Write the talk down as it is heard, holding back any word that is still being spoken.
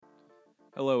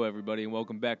Hello, everybody, and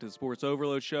welcome back to the Sports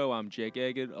Overload Show. I'm Jake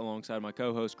Agid, alongside my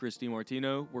co-host, Chris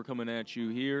DiMartino. We're coming at you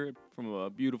here from a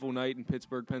beautiful night in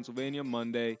Pittsburgh, Pennsylvania,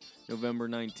 Monday, November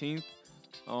 19th.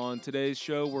 On today's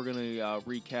show, we're going to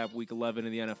recap Week 11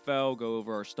 in the NFL, go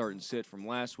over our start and sit from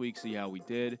last week, see how we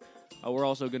did. We're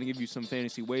also going to give you some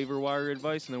fantasy waiver wire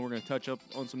advice, and then we're going to touch up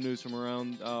on some news from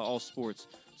around all sports.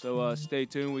 So stay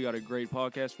tuned. We got a great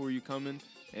podcast for you coming,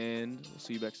 and we'll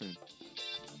see you back soon.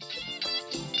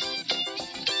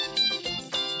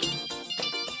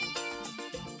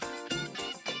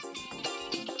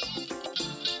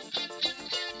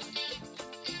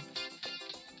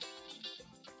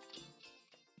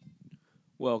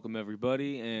 Welcome,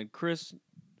 everybody. And Chris,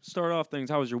 start off things.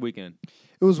 How was your weekend?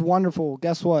 It was wonderful.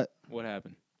 Guess what? What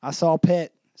happened? I saw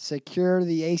Pitt secure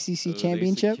the ACC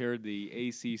championship. They secured the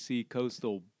ACC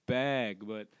Coastal bag,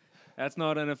 but that's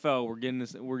not NFL.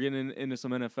 We're getting into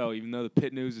some NFL, even though the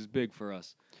Pitt news is big for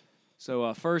us.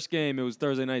 So first game, it was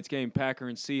Thursday night's game, Packer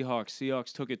and Seahawks.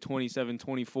 Seahawks took it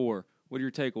 27-24. What are your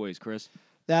takeaways, Chris?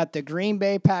 That the Green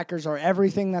Bay Packers are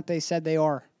everything that they said they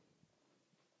are.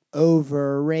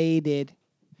 Overrated.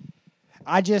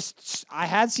 I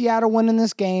had Seattle winning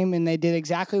this game, and they did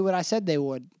exactly what I said they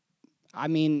would. I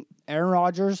mean, Aaron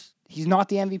Rodgers, he's not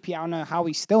the MVP. I don't know how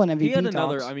he's still an MVP. He had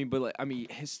another.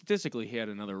 Talks. Statistically, he had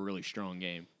another really strong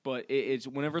game. But it's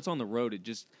whenever it's on the road, it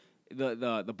just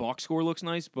the box score looks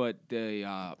nice, but the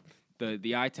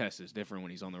eye test is different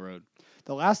when he's on the road.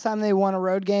 The last time they won a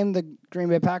road game, the Green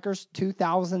Bay Packers,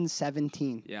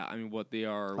 2017. Yeah, I mean, they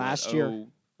are last year.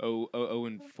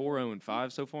 0-4,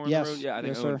 0-5 so far on yes. the road? Yeah, I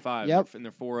think yes, 0-5. Yep. And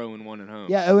they're 4-1 at home.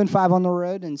 Yeah, 0-5 on the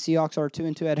road, and Seahawks are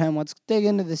 2-2 at home. Let's dig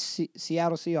into the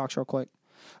Seattle Seahawks real quick.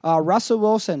 Russell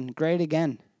Wilson, great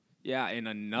again. Yeah, and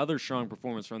another strong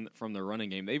performance from their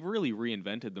running game. They've really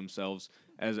reinvented themselves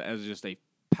as just a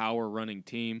power running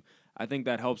team. I think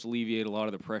that helps alleviate a lot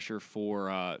of the pressure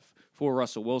for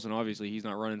Russell Wilson. Obviously, he's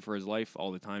not running for his life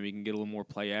all the time. He can get a little more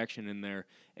play action in there,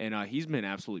 and he's been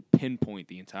absolutely pinpoint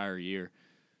the entire year.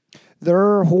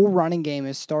 Their whole running game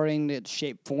is starting to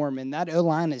shape form, and that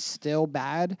O-line is still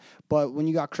bad. But when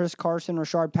you got Chris Carson,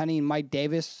 Rashard Penny, and Mike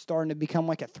Davis starting to become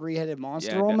like a three-headed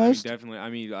monster almost. Definitely. I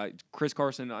mean, Chris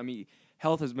Carson,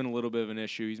 health has been a little bit of an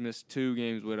issue. He's missed 2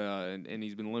 games with and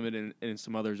he's been limited in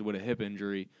some others with a hip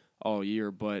injury all year.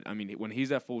 But, I mean, when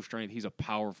he's at full strength, he's a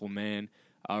powerful man.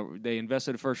 They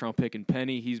invested a first-round pick in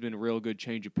Penny. He's been a real good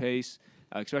change of pace,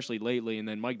 especially lately. And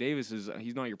then Mike Davis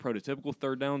he's not your prototypical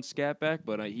third down scat back,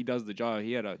 but he does the job.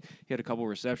 He had a couple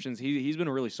receptions. He's been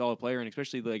a really solid player, and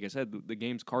especially like I said, the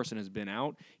games Carson has been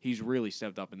out, he's really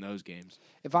stepped up in those games.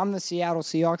 If I'm the Seattle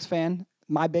Seahawks fan,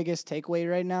 my biggest takeaway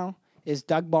right now is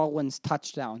Doug Baldwin's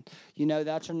touchdown. You know,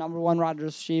 that's your number one wide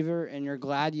receiver, and you're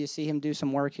glad you see him do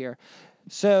some work here.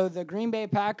 So the Green Bay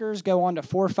Packers go on to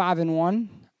 4-5-1.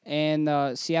 And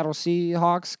the Seattle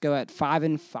Seahawks go at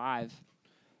 5-5.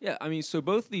 Yeah, I mean, so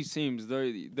both these teams,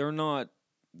 they're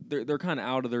kind of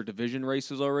out of their division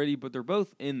races already, but they're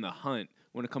both in the hunt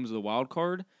when it comes to the wild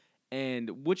card.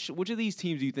 And which of these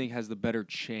teams do you think has the better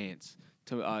chance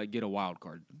to get a wild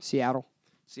card? Seattle.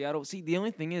 See, the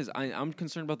only thing is, I'm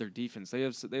concerned about their defense. They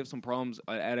have some problems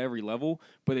at every level,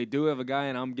 but they do have a guy,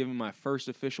 and I'm giving my first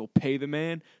official pay the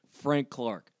man, Frank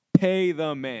Clark. Pay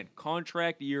the man,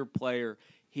 contract year player.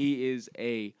 He is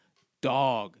a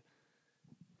dog.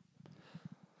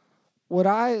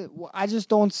 I just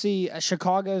don't see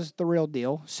Chicago's the real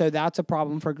deal, so that's a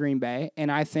problem for Green Bay, and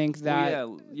I think that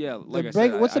like I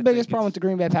said, what's the biggest problem with the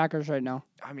Green Bay Packers right now?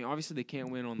 I mean, obviously they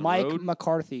can't win on the road. Mike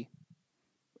McCarthy.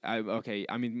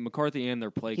 McCarthy and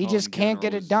their play. He just can't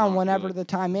get it done whenever the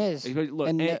time is. Look,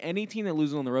 any team that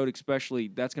loses on the road, especially,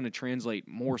 that's going to translate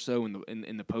more so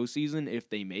in the postseason if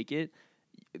they make it.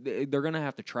 They're going to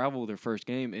have to travel their first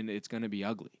game, and it's going to be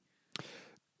ugly.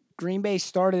 Green Bay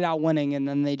started out winning, and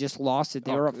then they just lost it.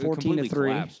 They were up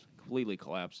 14-3. Completely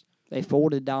collapsed. They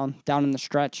folded down in the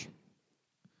stretch.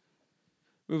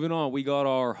 Moving on, we got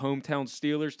our hometown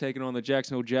Steelers taking on the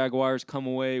Jacksonville Jaguars, come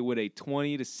away with a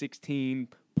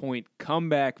 20-16-point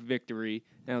comeback victory.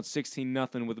 Now it's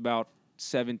 16-0 with about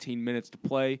 17 minutes to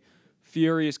play.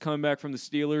 Furious comeback from the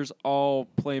Steelers. All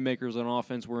playmakers on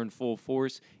offense were in full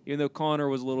force. Even though Connor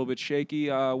was a little bit shaky,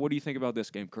 what do you think about this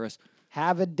game, Chris?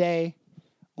 Have a day,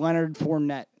 Leonard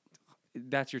Fournette.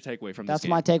 That's your takeaway from this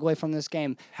game? That's my takeaway from this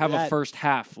game. Have a first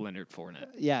half Leonard Fournette.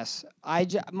 Yes.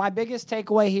 My biggest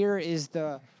takeaway here is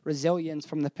the resilience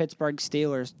from the Pittsburgh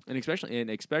Steelers. And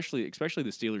especially the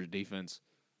Steelers defense.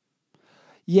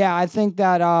 Yeah, I think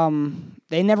that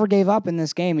they never gave up in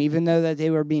this game, even though that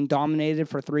they were being dominated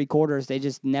for 3 quarters. They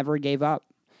just never gave up.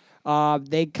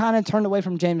 They kind of turned away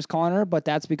from James Conner, but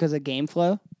that's because of game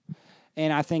flow.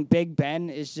 And I think Big Ben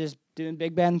is just doing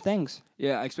Big Ben things.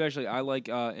 Yeah, especially I like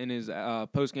in his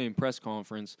post-game press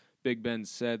conference, Big Ben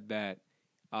said that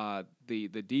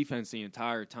the defense the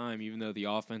entire time, even though the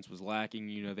offense was lacking,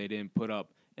 they didn't put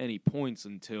up any points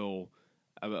until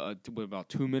with about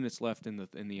 2 minutes left in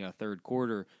the third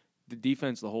quarter. The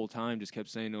defense the whole time just kept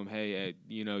saying to him, "Hey,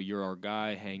 you're our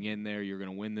guy. Hang in there. You're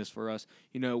going to win this for us."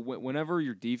 Whenever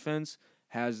your defense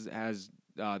has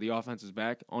the offense is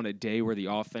back on a day where the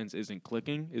offense isn't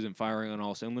clicking, isn't firing on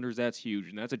all cylinders, that's huge,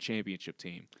 and that's a championship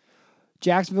team.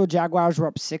 Jacksonville Jaguars were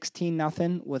up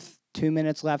 16-0 with 2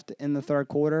 minutes left in the third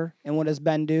quarter. And what does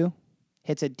Ben do?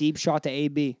 Hits a deep shot to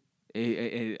AB.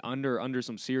 Under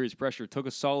some serious pressure. Took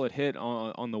a solid hit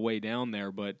on the way down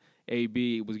there, but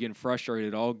AB was getting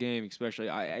frustrated all game, especially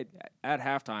at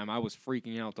halftime. I was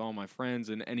freaking out to all my friends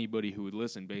and anybody who would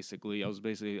listen, basically. I was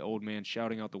basically an old man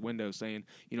shouting out the window saying,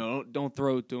 don't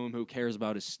throw it to him. Who cares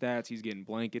about his stats? He's getting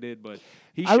blanketed. But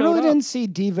I really didn't see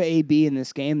Diva AB in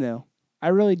this game, though. I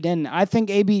really didn't. I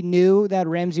think AB knew that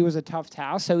Ramsey was a tough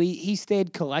task, so he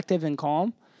stayed collective and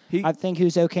calm. I think he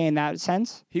was okay in that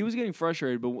sense. He was getting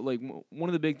frustrated, but one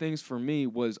of the big things for me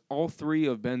was all three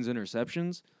of Ben's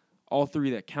interceptions, all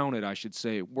three that counted, I should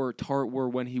say, were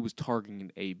when he was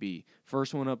targeting AB.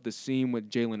 First one up the seam with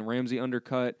Jalen Ramsey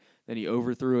undercut. Then he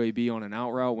overthrew AB on an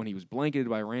out route when he was blanketed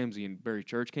by Ramsey and Barry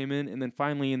Church came in. And then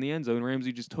finally in the end zone,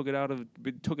 Ramsey just took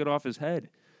it off his head.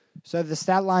 So the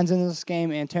stat lines in this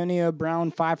game: Antonio Brown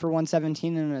 5 for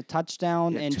 117 and a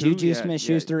touchdown, and Juju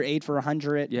Smith-Schuster 8 for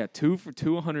 100. Yeah, two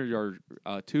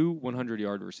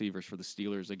 100-yard receivers for the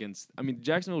Steelers against. I mean,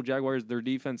 Jacksonville Jaguars. Their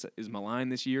defense is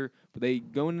maligned this year, but they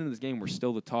going into this game were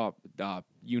still the top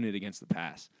unit against the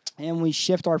pass. And we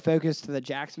shift our focus to the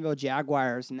Jacksonville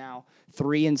Jaguars now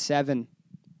 3-7.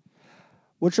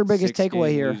 What's your biggest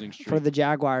takeaway here for the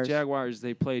Jaguars? Jaguars,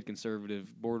 they played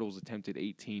conservative. Bortles attempted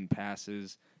 18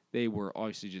 passes. They were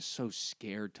obviously just so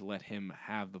scared to let him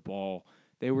have the ball.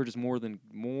 They were just more than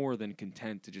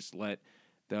content to just let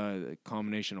the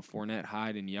combination of Fournette,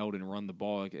 Hyde, and Yeldon run the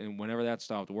ball. And whenever that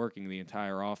stopped working, the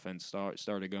entire offense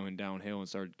started going downhill and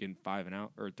started getting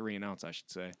 3 and outs, I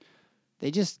should say.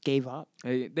 They just gave up.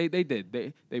 They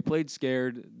did. They played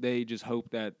scared. They just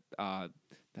hoped that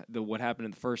what happened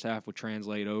in the first half would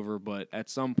translate over. But at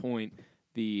some point,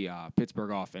 the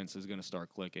Pittsburgh offense is going to start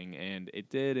clicking, and it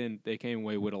did, and they came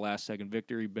away with a last-second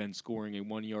victory, Ben scoring a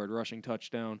 1-yard rushing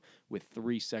touchdown with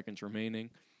 3 seconds remaining.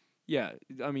 Yeah,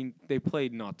 I mean, they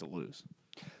played not to lose.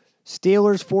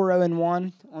 Steelers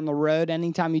 4-0-1 on the road.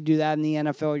 Anytime you do that in the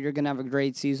NFL, you're going to have a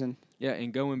great season. Yeah,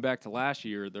 and going back to last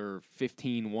year, they're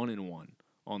 15-1-1.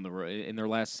 On the road in their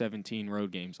last 17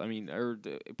 road games. I mean, or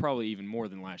probably even more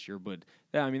than last year, but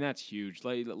yeah, I mean that's huge.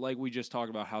 Like we just talked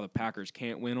about how the Packers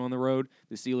can't win on the road.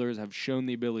 The Steelers have shown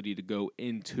the ability to go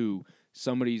into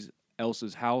somebody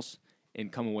else's house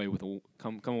and come away with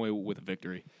a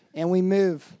victory. And we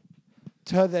move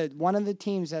to one of the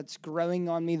teams that's growing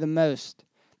on me the most,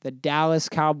 the Dallas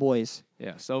Cowboys.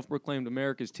 Yeah, self-proclaimed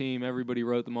America's team. Everybody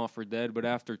wrote them off for dead, but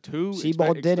after two,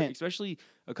 didn't. Especially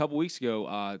a couple weeks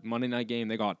ago, Monday night game,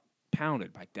 they got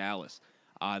pounded by Dallas.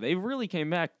 They really came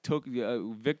back, took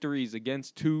victories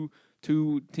against two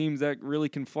teams that really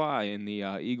can fly, and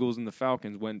the Eagles and the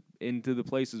Falcons went into the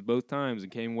places both times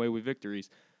and came away with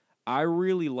victories. I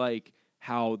really like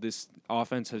how this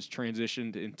offense has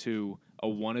transitioned into a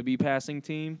wannabe passing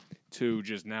team to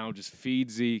just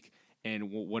feed Zeke,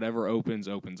 and whatever opens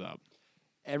up.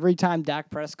 Every time Dak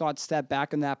Prescott stepped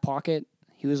back in that pocket,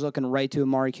 he was looking right to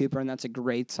Amari Cooper, and that's a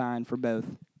great sign for both.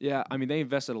 Yeah, I mean, they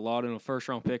invested a lot in a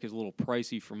first-round pick. Is a little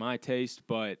pricey for my taste,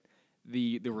 but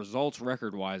the results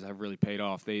record-wise have really paid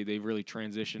off. They've really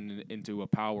transitioned into a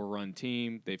power-run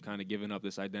team. They've kind of given up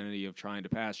this identity of trying to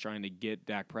pass, trying to get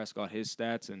Dak Prescott his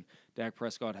stats, and Dak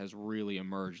Prescott has really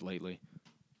emerged lately.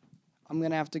 I'm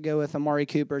going to have to go with Amari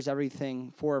Cooper's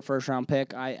everything for a first-round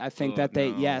pick. I think I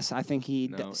think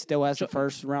he still has a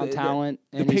first-round talent,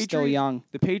 and he's still young.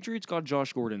 The Patriots got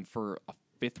Josh Gordon for a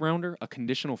fifth-rounder, a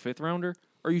conditional fifth-rounder.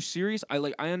 Are you serious? I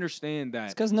understand that.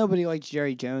 It's because nobody likes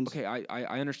Jerry Jones. Okay,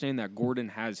 I understand that Gordon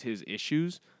has his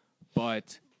issues,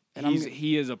 but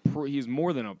he is a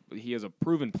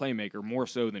proven playmaker, more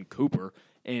so than Cooper,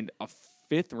 and a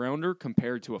fifth rounder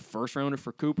compared to a first rounder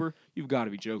for Cooper, you've got to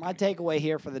be joking. My takeaway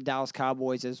here for the Dallas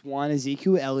Cowboys is one,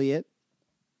 Ezekiel Elliott,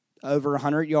 over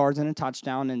 100 yards and a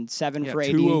touchdown, and 7 for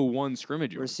 80. 201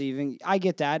 scrimmage yards. Receiving. I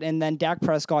get that. And then Dak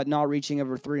Prescott not reaching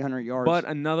over 300 yards. But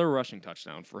another rushing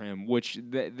touchdown for him, which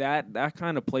that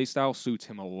kind of play style suits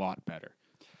him a lot better.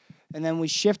 And then we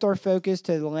shift our focus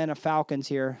to the Atlanta Falcons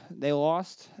here. They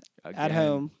lost at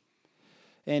home.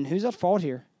 And who's at fault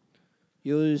here?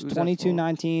 You lose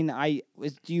 22-19.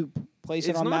 place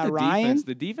it It's on not Matt the Ryan. defense.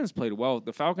 The defense played well.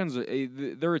 The Falcons,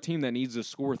 they're a team that needs to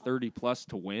score 30-plus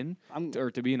to win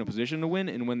or to be in a position to win.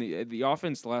 And when the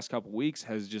offense the last couple weeks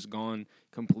has just gone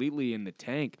completely in the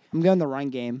tank. I'm going the run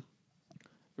game.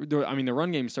 I mean, the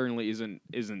run game certainly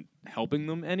isn't helping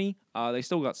them any. They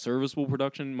still got serviceable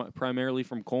production primarily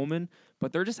from Coleman,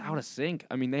 but they're just out of sync.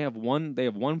 I mean, they have one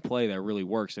play that really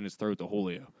works, and it's throw it to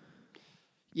Julio.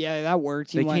 Yeah, that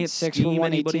worked. He They went can't 6 for scheme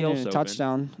 118 anybody and else a open.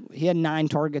 touchdown. He had 9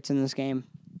 targets in this game.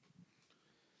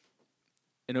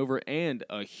 And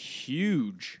a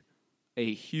huge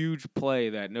play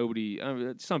that nobody,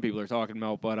 some people are talking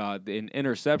about, but an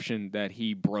interception that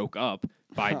he broke up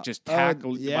by just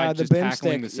tackling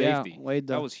the safety.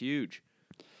 That was huge.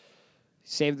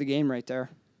 Saved the game right there.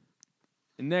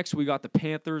 And next, we got the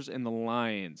Panthers and the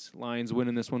Lions. Lions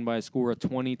winning this one by a score of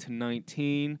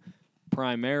 20-19,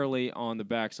 primarily on the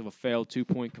backs of a failed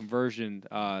 2-point conversion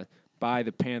by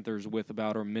the Panthers with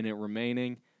about a minute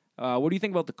remaining. What do you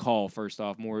think about the call, first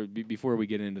off, more before we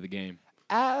get into the game?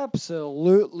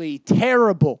 Absolutely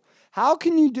terrible. How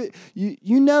can you do?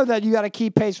 You know that you got to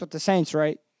keep pace with the Saints,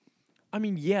 right? I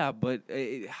mean, yeah, but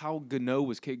how Gano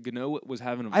was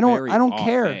having a I don't off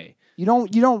care. day. You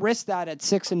don't risk that at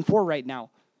 6-4 right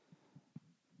now.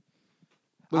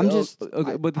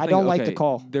 But, but I don't like the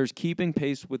call. There's keeping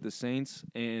pace with the Saints,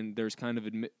 and there's kind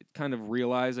of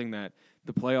realizing that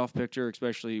the playoff picture,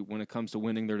 especially when it comes to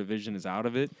winning their division, is out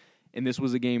of it. And this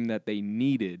was a game that they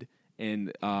needed,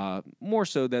 and more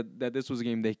so that this was a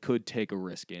game they could take a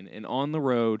risk in. And on the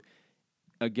road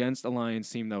against a Lions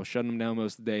team that was shutting them down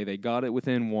most of the day, they got it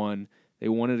within 1. They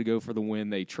wanted to go for the win.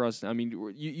 They trust. I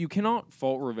mean, you cannot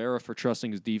fault Rivera for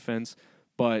trusting his defense,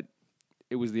 but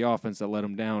it was the offense that let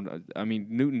him down. I mean,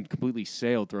 Newton completely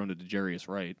sailed throwing to Jarius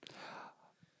Wright.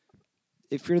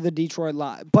 If you're the Detroit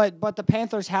Lions. But the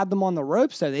Panthers had them on the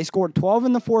ropes, though. They scored 12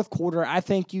 in the fourth quarter. I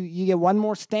think you get one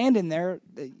more stand in there,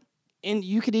 and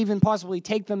you could even possibly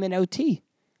take them in OT.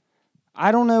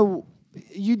 I don't know.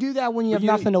 You do that when you have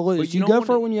nothing to lose. You go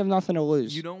for it when you have nothing to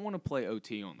lose. You don't want to play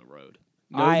OT on the road.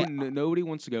 Nobody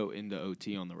wants to go into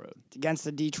OT on the road. Against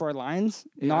the Detroit Lions?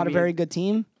 Not a very good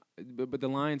team? But the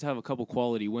Lions have a couple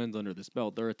quality wins under this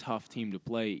belt. They're a tough team to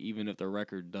play, even if their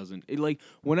record doesn't.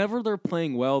 Whenever they're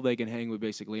playing well, they can hang with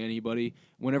basically anybody.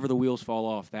 Whenever the wheels fall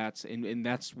off, that's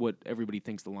what everybody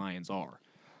thinks the Lions are.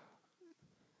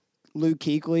 Luke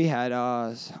Kuechly had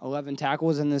 11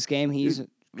 tackles in this game. He's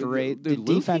great. The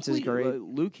defense is great.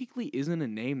 Luke Kuechly isn't a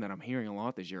name that I'm hearing a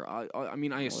lot this year. I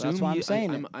mean, I assume that's why I'm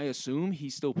saying I assume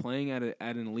he's still playing at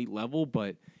an elite level,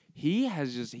 but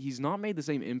he's not made the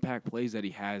same impact plays that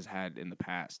he has had in the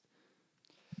past.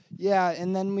 Yeah,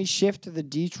 and then we shift to the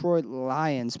Detroit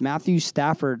Lions. Matthew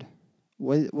Stafford,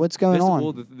 what's going on?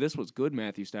 Well, this was good,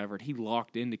 Matthew Stafford. He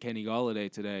locked into Kenny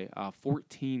Golladay today,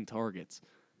 14 targets,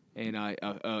 and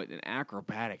an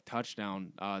acrobatic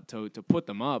touchdown to put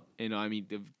them up, and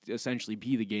to essentially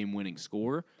be the game-winning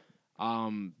score.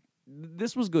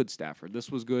 This was good, Stafford.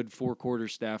 This was good 4-quarter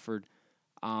Stafford.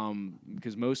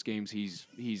 Because most games he's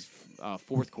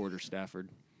fourth quarter Stafford.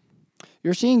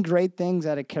 You're seeing great things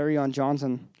out of Kerryon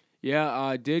Johnson.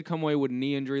 Yeah, did come away with a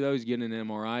knee injury though. He's getting an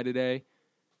MRI today.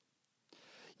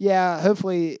 Yeah,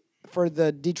 hopefully for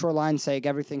the Detroit Lions' sake,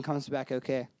 everything comes back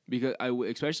okay. Because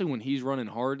especially when he's running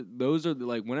hard, those are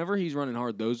whenever he's running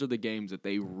hard, those are the games that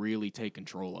they really take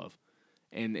control of,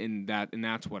 and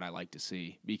that's what I like to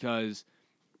see because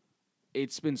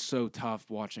it's been so tough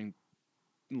watching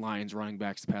Lions running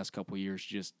backs the past couple of years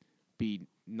just be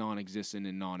non-existent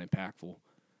and non-impactful.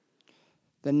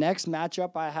 The next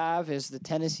matchup I have is the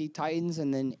Tennessee Titans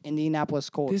and then Indianapolis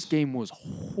Colts. This game was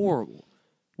horrible.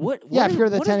 What if you're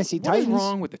the Tennessee Titans, what is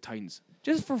wrong with the Titans?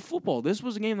 Just for football, this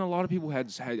was a game that a lot of people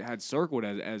had circled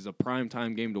as a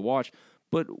primetime game to watch.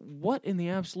 But what in the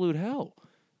absolute hell?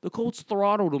 The Colts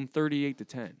throttled them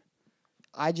 38-10.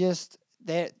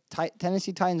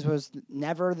 Tennessee Titans was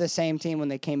never the same team when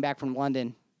they came back from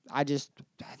London. I just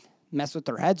messed with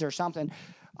their heads or something.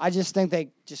 I just think they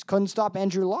just couldn't stop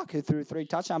Andrew Luck, who threw 3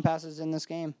 touchdown passes in this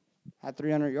game, had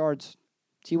 300 yards.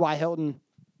 T.Y. Hilton.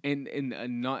 And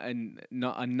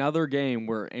another game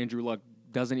where Andrew Luck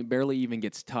barely even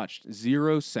gets touched.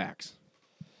 0 sacks.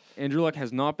 Andrew Luck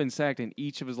has not been sacked in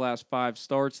each of his last 5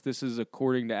 starts. This is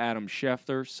according to Adam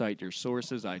Schefter. Cite your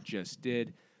sources. I just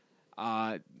did.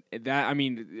 One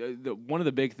of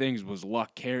the big things was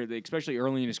Luck, especially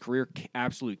early in his career,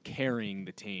 absolutely carrying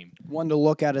the team. One to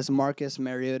look at is Marcus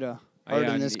Mariota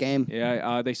in this game.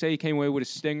 Yeah, they say he came away with a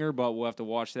stinger, but we'll have to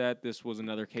watch that. This was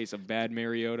another case of bad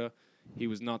Mariota. He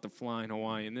was not the flying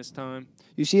Hawaiian this time.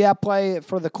 You see that play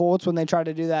for the Colts when they tried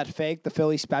to do that fake, the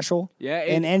Philly special? Yeah,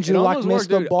 and Andrew Luck missed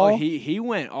the ball. Oh, he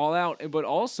went all out, but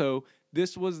also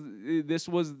this was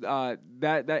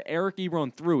that Eric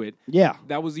Ebron threw it. Yeah,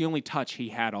 that was the only touch he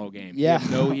had all game. Yeah,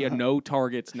 he had no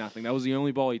targets, nothing. That was the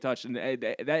only ball he touched, and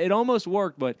it almost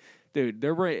worked. But dude,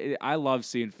 I love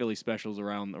seeing Philly specials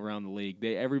around the league.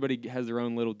 Everybody has their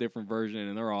own little different version,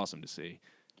 and they're awesome to see.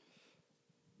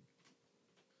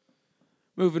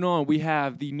 Moving on, we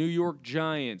have the New York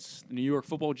Giants, the New York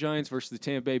Football Giants versus the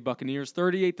Tampa Bay Buccaneers.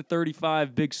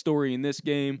 38-35, big story in this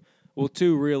game. Well,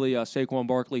 two really. Saquon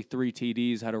Barkley, 3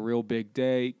 TDs, had a real big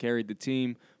day, carried the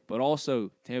team. But also,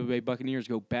 Tampa Bay Buccaneers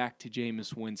go back to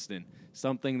Jameis Winston,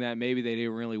 something that maybe they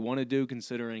didn't really want to do,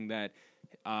 considering that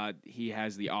he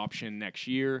has the option next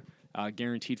year,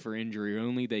 guaranteed for injury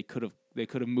only. They could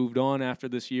have moved on after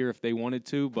this year if they wanted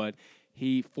to, but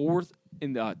he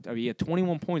had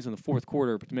 21 points in the fourth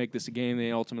quarter to make this a game.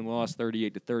 They ultimately lost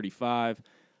 38-35.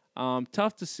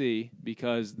 Tough to see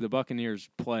because the Buccaneers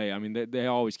play. I mean, they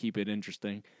always keep it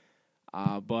interesting.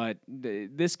 But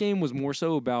this game was more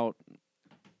so about,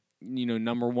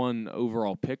 number one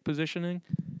overall pick positioning,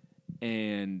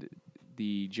 and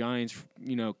the Giants,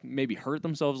 maybe hurt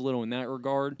themselves a little in that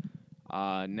regard.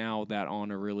 Now that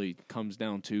honor really comes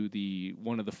down to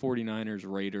one of the 49ers,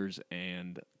 Raiders,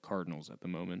 and Cardinals at the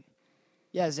moment.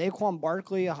 Yeah, Saquon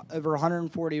Barkley, over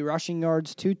 140 rushing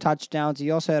yards, 2 touchdowns.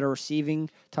 He also had a receiving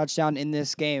touchdown in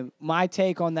this game. My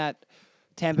take on that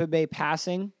Tampa Bay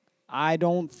passing, I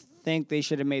don't think they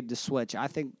should have made the switch. I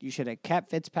think you should have kept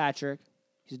Fitzpatrick.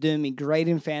 He's doing me great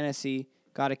in fantasy.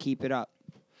 Got to keep it up.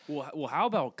 Well, how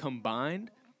about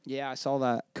combined? Yeah, I saw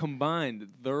that. Combined,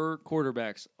 their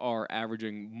quarterbacks are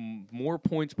averaging more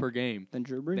points per game than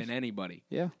Drew Brees? Than anybody.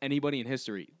 Yeah. Anybody in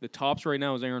history. The tops right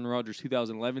now is Aaron Rodgers'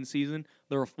 2011 season.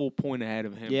 They're a full point ahead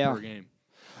of him per game.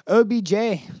 OBJ,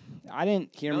 I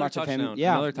didn't hear another much touchdown. of him.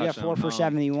 Yeah, 4 for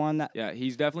 71.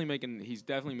 He's definitely making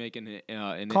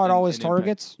caught all his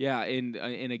targets. Yeah,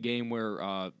 in a game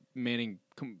where Manning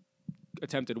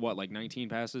attempted 19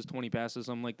 passes, 20 passes,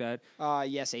 something like that.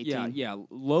 Yes, 18. Yeah,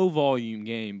 low volume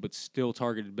game, but still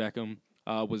targeted Beckham.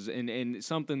 Was and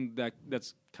something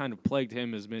that's kind of plagued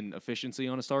him has been efficiency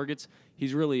on his targets.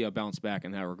 He's really bounced back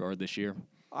in that regard this year.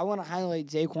 I want to highlight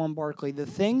Saquon Barkley. The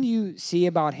thing you see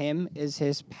about him is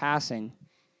his passing.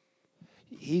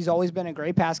 He's always been a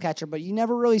great pass catcher, but you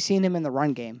never really seen him in the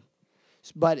run game.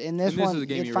 But in this one,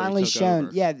 he finally shown.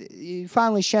 Over. Yeah, he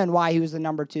finally shown why he was the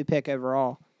number 2 pick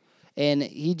overall. And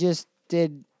he just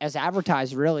did as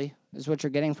advertised, really, is what you're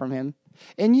getting from him.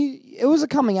 And it was a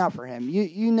coming out for him.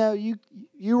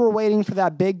 You were waiting for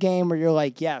that big game where you're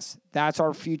like, yes, that's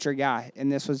our future guy,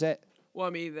 and this was it. Well, I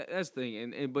mean, that's the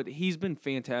thing. But he's been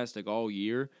fantastic all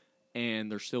year, and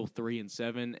they're still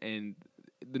 3-7. And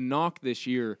the knock this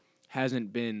year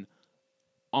hasn't been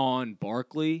on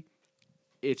Barkley.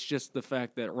 It's just the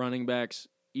fact that running backs,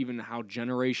 even how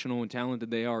generational and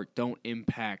talented they are, don't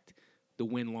impact the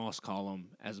win-loss column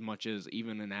as much as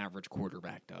even an average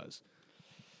quarterback does.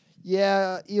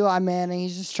 Yeah, Eli Manning,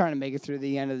 he's just trying to make it through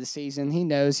the end of the season. He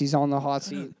knows he's on the hot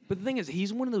seat. But the thing is,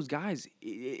 he's one of those guys,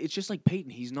 it's just like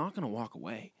Peyton. He's not going to walk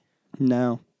away.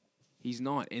 No. He's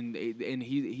not, and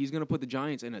he's going to put the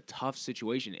Giants in a tough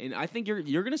situation. And I think you're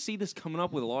going to see this coming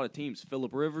up with a lot of teams.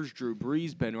 Phillip Rivers, Drew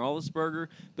Brees, Ben Roethlisberger.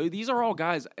 These are all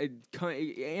guys,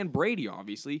 and Brady,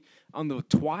 obviously, on the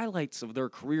twilights of their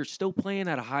career, still playing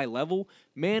at a high level.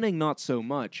 Manning, not so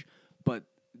much. But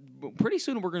pretty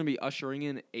soon we're going to be ushering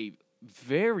in a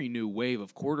very new wave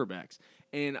of quarterbacks.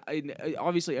 And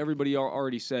obviously everybody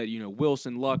already said,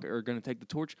 Wilson, Luck are going to take the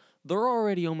torch. They're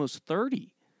already almost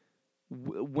 30.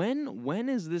 When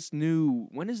is this new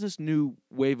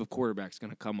wave of quarterbacks going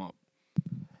to come up?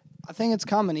 I think it's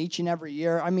coming each and every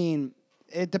year. I mean,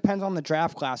 it depends on the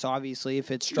draft class, obviously, if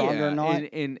it's stronger or not.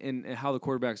 And how the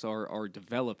quarterbacks are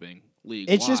developing league.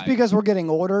 It's just because we're getting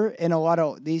older, and a lot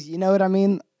of these, you know what I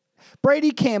mean?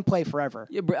 Brady can't play forever.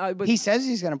 Yeah, but he says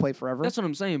he's going to play forever. That's what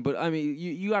I'm saying. But I mean,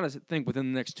 you got to think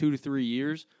within the next 2 to 3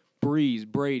 years, Brees,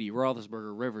 Brady,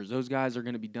 Roethlisberger, Rivers, those guys are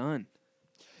going to be done.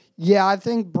 Yeah, I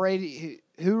think Brady.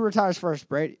 Who retires first?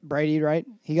 Brady, right?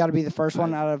 He got to be the first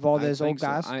one out of all those old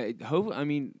guys. I hope. I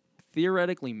mean,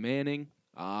 theoretically, Manning.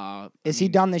 Is he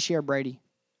done this year, Brady?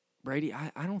 Brady,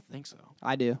 I don't think so.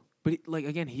 I do. But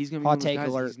again, he's going to be one of those guys.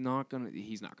 Alert.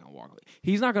 He's not going to walk away.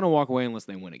 He's not going to walk away unless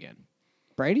they win again.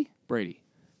 Brady.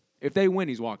 If they win,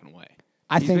 he's walking away.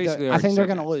 I think they're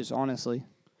going to lose. Honestly.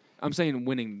 I'm saying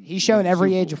winning. He's shown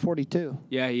every age of 42.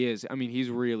 Yeah, he is. I mean,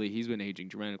 he's been aging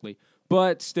dramatically.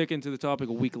 But sticking to the topic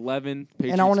of Week 11,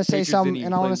 Patriots, and I want to say something.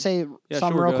 And I want to say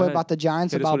something real quick about the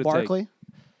Giants, about Barkley.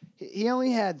 He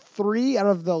only had 3 out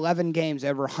of the 11 games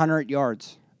over 100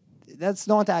 yards. That's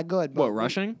not that good. But What,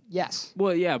 rushing? Yes.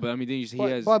 Well, yeah, but I mean, he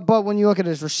has. But when you look at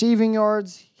his receiving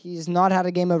yards, he's not had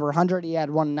a game over 100. He had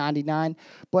 199,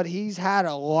 but he's had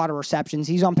a lot of receptions.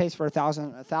 He's on pace for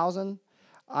 1,000.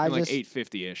 Like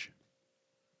 850-ish.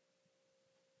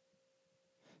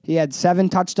 He had 7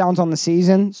 touchdowns on the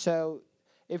season. So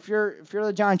if you're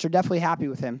the Giants, you're definitely happy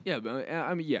with him. Yeah,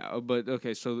 but but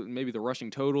okay, so maybe the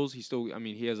rushing totals,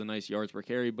 he has a nice yards per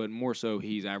carry, but more so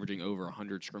he's averaging over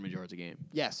 100 scrimmage yards a game.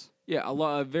 Yes. Yeah, a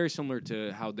lot very similar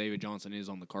to how David Johnson is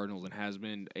on the Cardinals and has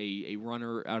been a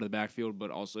runner out of the backfield,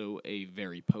 but also a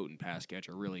very potent pass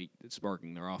catcher, really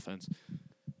sparking their offense.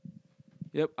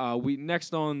 Yep. We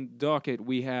next on docket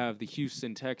we have the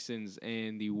Houston Texans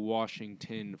and the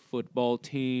Washington Football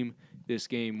Team. This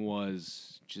game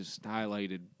was just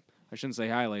highlighted. I shouldn't say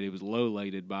highlighted. It was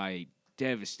low-lighted by a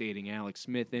devastating Alex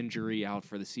Smith injury out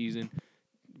for the season.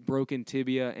 Broken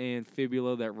tibia and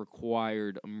fibula that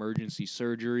required emergency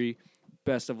surgery.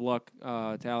 Best of luck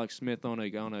to Alex Smith on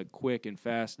a quick and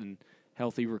fast and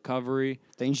healthy recovery.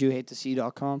 Things you hate to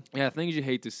see.com. Yeah, things you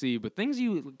hate to see, but things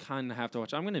you kind of have to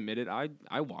watch. I'm going to admit it.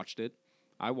 I watched it.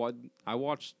 I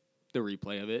watched the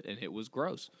replay of it, and it was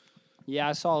gross. Yeah,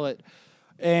 I saw it.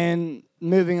 And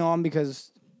moving on,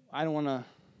 because I don't want to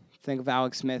think of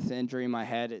Alex Smith's injury in my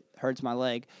head. It hurts my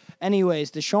leg. Anyways,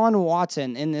 Deshaun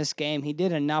Watson in this game, he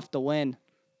did enough to win.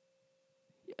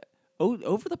 Yeah.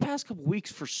 Over the past couple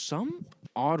weeks, for some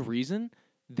odd reason,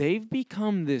 they've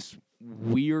become this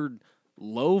weird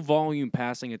low-volume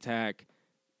passing attack,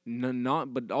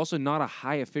 but also not a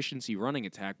high-efficiency running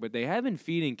attack. But they have been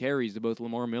feeding carries to both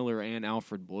Lamar Miller and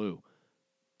Alfred Blue.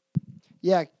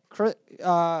 Yeah,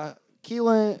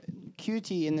 Keelan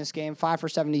QT in this game, 5 for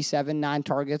 77, 9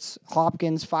 targets.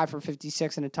 Hopkins, 5 for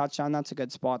 56 and a touchdown. That's a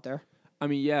good spot there. I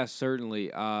mean, yeah,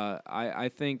 certainly. I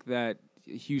think that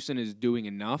Houston is doing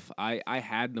enough. I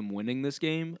had them winning this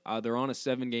game. They're on a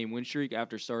 7-game win streak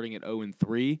after starting at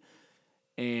 0-3.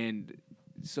 And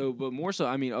so, but more so,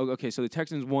 I mean, okay, so the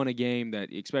Texans won a game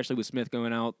that, especially with Smith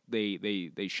going out, they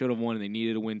should have won and they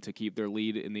needed a win to keep their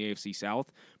lead in the AFC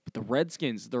South. But the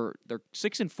Redskins, they're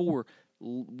 6-4,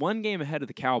 1 game ahead of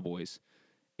the Cowboys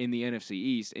in the NFC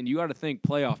East. And you got to think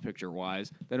playoff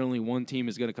picture-wise that only one team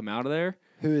is going to come out of there.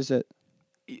 Who is it?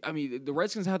 I mean, the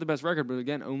Redskins have the best record, but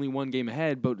again, only 1 game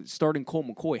ahead. But starting Colt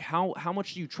McCoy, how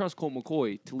much do you trust Colt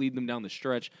McCoy to lead them down the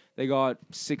stretch? They got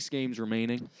 6 games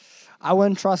remaining. I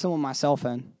wouldn't trust him with myself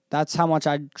in. That's how much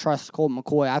I trust Colt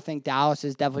McCoy. I think Dallas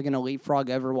is definitely going to leapfrog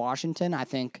over Washington. I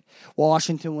think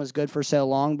Washington was good for so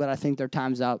long, but I think their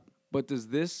time's up. But does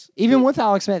this... Even with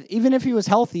Alex Smith, even if he was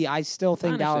healthy, I still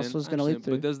think Dallas was going to leap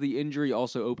through. But does the injury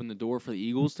also open the door for the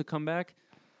Eagles to come back?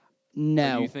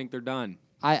 No. Or do you think they're done?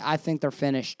 I think they're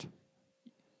finished.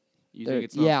 You think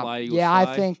it's not fly, Eagles fly?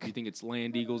 I think... You think it's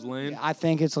land, Eagles, land? I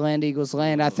think it's land, Eagles,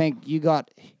 land. I think you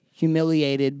got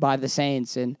humiliated by the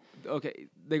Saints. And okay,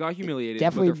 they got humiliated.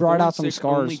 Definitely but brought out some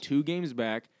scars. Only 2 games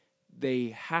back. They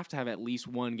have to have at least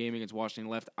 1 game against Washington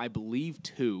left. I believe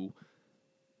 2.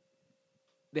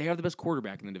 They have the best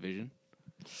quarterback in the division.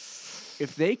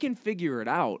 If they can figure it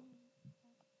out,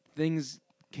 things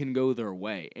can go their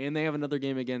way. And they have another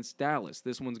game against Dallas.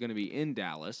 This one's going to be in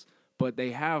Dallas, but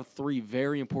they have 3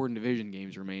 very important division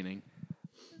games remaining.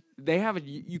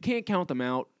 You can't count them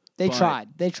out. They tried.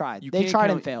 They tried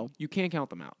and failed. You can't count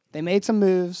them out. They made some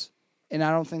moves, and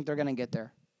I don't think they're going to get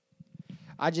there.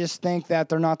 I just think that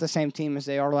they're not the same team as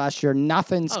they are last year.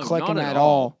 Nothing's clicking at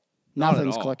all.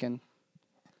 Nothing's clicking.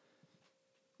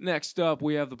 Next up,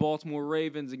 we have the Baltimore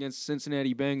Ravens against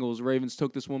Cincinnati Bengals. Ravens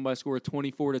took this one by a score of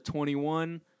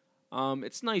 24-21.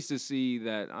 It's nice to see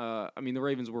that. The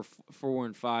Ravens were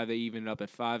 4-5. They evened up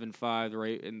at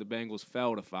 5-5. And the Bengals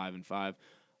fell to 5-5.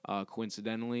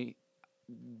 Coincidentally,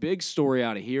 big story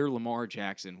out of here: Lamar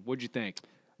Jackson. What'd you think?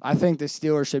 I think the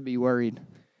Steelers should be worried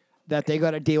that they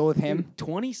got to deal with him.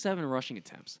 27 rushing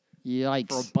attempts. Yikes!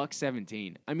 For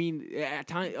 $117. I mean, at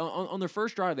time on their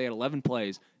first drive, they had 11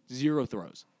 plays, 0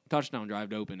 throws. Touchdown drive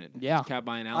to open it. Yeah. Capped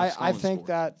by an Alex I think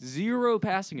that 0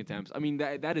 passing attempts. I mean,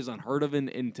 that is unheard of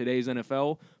in today's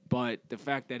NFL, but the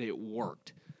fact that it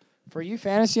worked. For you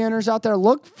fantasy owners out there,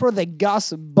 look for the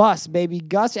Gus bus, baby.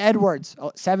 Gus Edwards,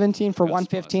 17 for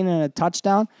 115 and a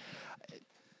touchdown.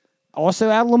 Also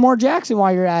add Lamar Jackson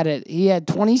while you're at it. He had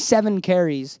 27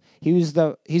 carries. He's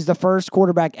the first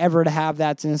quarterback ever to have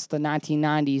that since the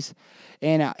 1990s.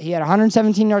 And he had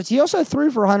 117 yards. He also threw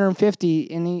for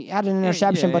 150, and he had an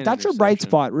interception. But that's your bright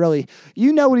spot, really.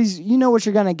 You know what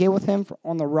you're gonna get with him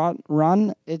on the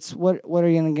run. It's what are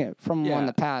you gonna get from him on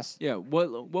the pass? Yeah.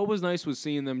 What was nice was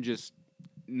seeing them just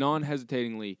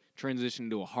non-hesitatingly transition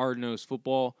to a hard-nosed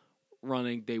football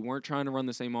running. They weren't trying to run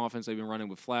the same offense they've been running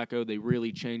with Flacco. They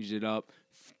really changed it up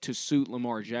to suit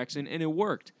Lamar Jackson, and it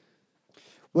worked.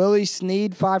 Willie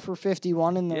Snead 5 for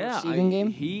 51 in the receiving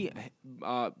game.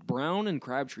 Brown and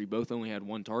Crabtree both only had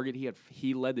one target.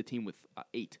 He led the team with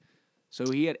 8.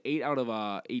 So he had 8 out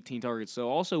of 18 targets. So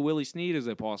also Willie Snead is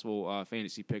a possible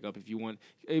fantasy pickup if you want.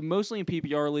 Mostly in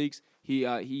PPR leagues. He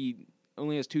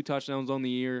only has 2 touchdowns on the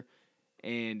year,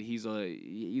 and he's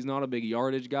not a big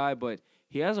yardage guy, but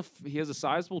he has a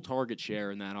sizable target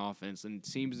share in that offense, and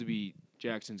seems to be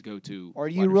Jackson's go-to. Are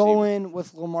you rolling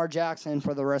with Lamar Jackson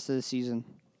for the rest of the season?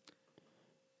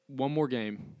 One more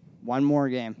game. One more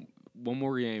game.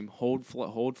 Hold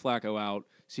Flacco out.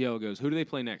 See how it goes. Who do they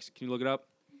play next? Can you look it up?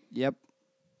 Yep.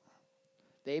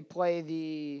 They play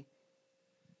the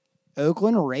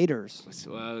Oakland Raiders.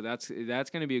 So that's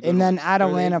going to be a good and then one. at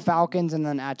Atlanta Falcons, and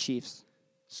then at Chiefs.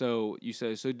 So you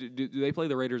say do they play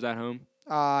the Raiders at home?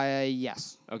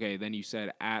 Yes. Okay, then you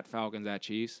said at Falcons, at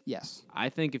Chiefs. Yes. I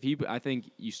think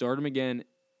you start him again.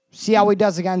 See how he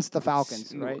does against the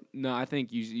Falcons, right? No, I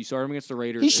think you start him against the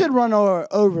Raiders. He should run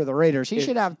over the Raiders. He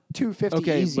should have 250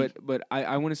 easy. Okay, but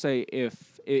I want to say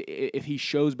if he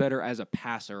shows better as a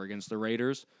passer against the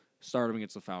Raiders, start him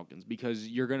against the Falcons, because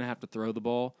you're going to have to throw the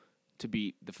ball to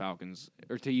beat the Falcons,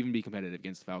 or to even be competitive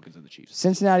against the Falcons and the Chiefs.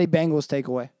 Cincinnati Bengals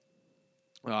takeaway.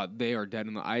 They are dead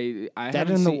in the dead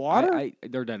in the water.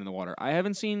 They're dead in the water. I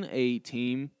haven't seen a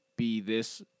team be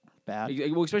this bad.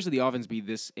 Well, especially the offense be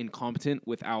this incompetent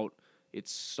without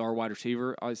its star wide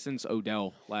receiver since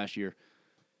Odell last year.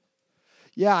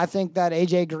 Yeah, I think that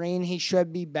AJ Green, he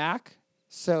should be back.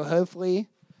 So hopefully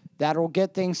that'll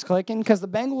get things clicking, because the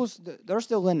Bengals, they're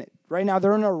still in it right now.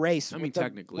 They're in a race.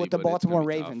 Technically, with the Baltimore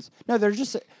Ravens. No, they're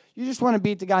just you just want to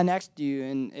beat the guy next to you,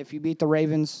 and if you beat the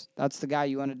Ravens, that's the guy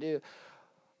you want to do.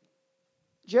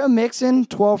 Joe Mixon,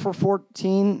 12 for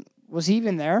 14. Was he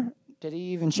even there? Did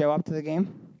he even show up to the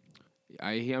game?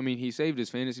 I mean, he saved his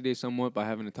fantasy day somewhat by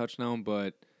having a touchdown,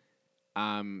 but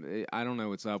I don't know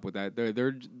what's up with that.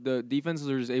 The defenses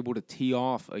are just able to tee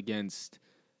off against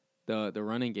the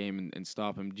running game and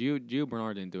stop him. Gio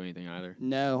Bernard didn't do anything either.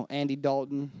 No, Andy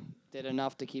Dalton did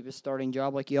enough to keep his starting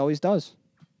job like he always does.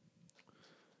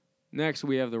 Next,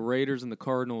 we have the Raiders and the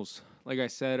Cardinals. Like I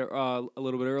said a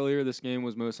little bit earlier, this game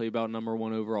was mostly about number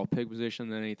 1 overall pick position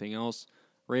than anything else.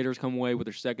 Raiders come away with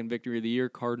their second victory of the year.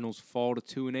 Cardinals fall to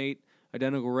 2-8.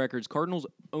 Identical records. Cardinals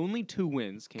only 2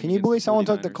 wins. Can you believe someone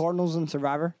took the Cardinals in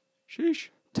Survivor? Sheesh.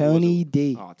 Tony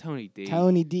D. Oh, Tony D.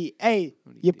 Tony D. Hey,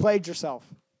 you played yourself.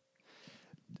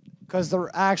 Because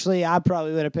I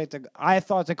probably would have picked I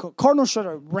thought the Cardinals should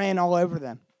have ran all over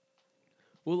them.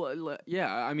 Well,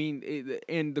 yeah, I mean,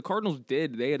 and the Cardinals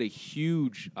did. They had a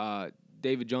huge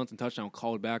David Johnson touchdown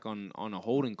called back on a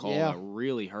holding call that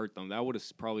really hurt them. That would have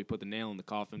probably put the nail in the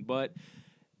coffin, but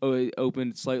it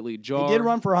opened slightly ajar. He did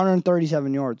run for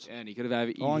 137 yards. And he could have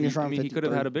he could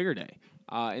have had a bigger day.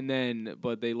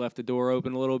 But they left the door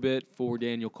open a little bit for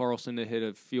Daniel Carlson to hit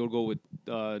a field goal with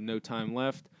no time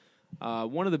left.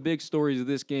 One of the big stories of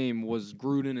this game was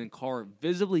Gruden and Carr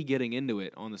visibly getting into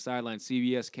it on the sideline.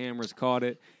 CBS cameras caught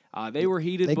it. They were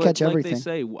heated, they but catch like everything. they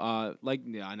say, I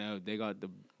know they got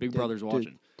the big brothers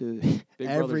watching.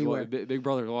 Everywhere. Big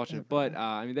brothers watching. But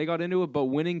they got into it. But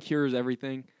winning cures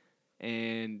everything.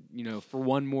 And for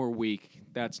one more week,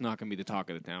 that's not going to be the talk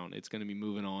of the town. It's going to be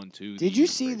moving on to. Did you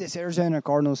see this Arizona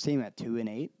Cardinals team at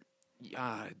 2-8?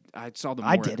 I saw them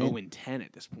more at 0-10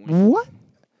 at this point. What?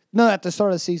 No, at the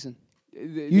start of the season.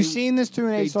 You seen this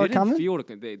 2-8 start coming?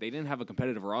 They didn't have a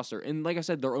competitive roster, and like I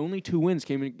said, their only 2 wins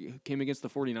came against the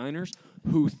 49ers,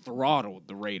 who throttled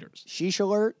the Raiders. Sheesh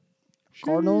alert.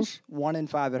 Cardinals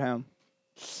 1-5 at home.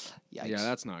 Yikes. Yeah,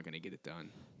 that's not going to get it done.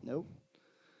 Nope.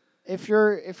 If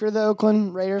you're the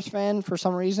Oakland Raiders fan, for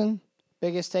some reason,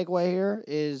 biggest takeaway here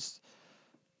is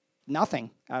nothing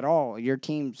at all. Your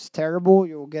team's terrible.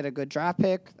 You'll get a good draft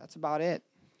pick. That's about it.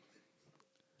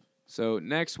 So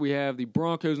next we have the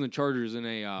Broncos and the Chargers in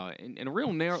a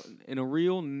real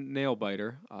nail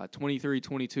biter.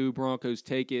 23-22 Broncos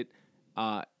take it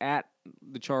at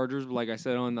the Chargers. Like I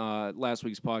said on last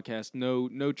week's podcast,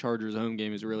 no Chargers home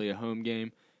game is really a home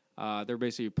game. They're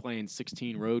basically playing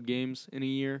 16 road games in a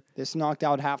year. This knocked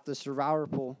out half the survivor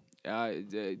pool.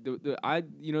 I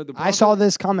saw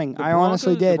this coming. I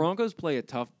honestly did. The Broncos play a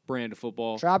tough brand of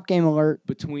football. Trap game alert.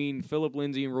 Between Phillip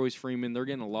Lindsay and Royce Freeman, they're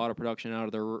getting a lot of production out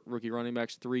of their rookie running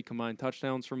backs. 3 combined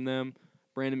touchdowns from them.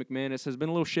 Brandon McManus has been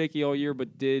a little shaky all year,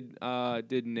 but did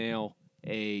nail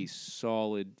a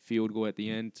solid field goal at the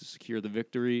end to secure the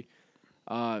victory.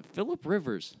 Phillip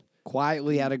Rivers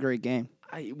quietly had a great game.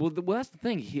 Well, that's the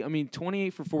thing.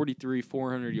 28 for 43,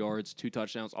 400 yards, 2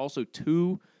 touchdowns. Also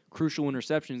 2 crucial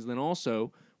interceptions. Then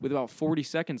also, with about 40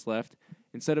 seconds left,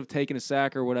 instead of taking a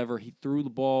sack or whatever, he threw the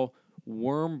ball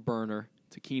worm burner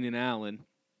to Keenan Allen,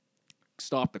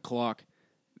 stopped the clock.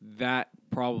 That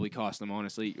probably cost them,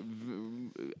 honestly.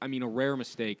 I mean, a rare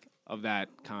mistake of that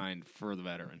kind for the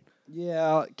veteran.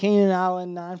 Yeah, Keenan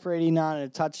Allen, 9 for 89 and a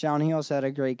touchdown. He also had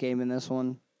a great game in this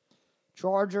one.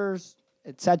 Chargers,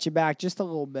 it set you back just a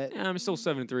little bit. Yeah, I'm still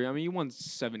 7-3. I mean, you won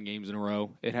 7 games in a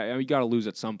row. You got to lose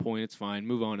at some point. It's fine.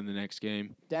 Move on to the next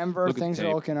game. Denver, things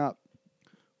are looking up.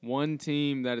 One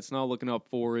team that it's not looking up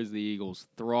for is the Eagles.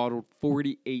 Throttled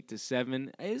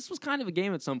 48-7. This was kind of a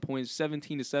game at some point,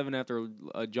 17-7 after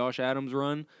a Josh Adams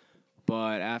run,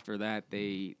 but after that,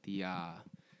 the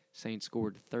Saints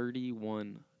scored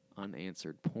 31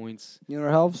 unanswered points. You know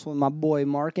what helps when my boy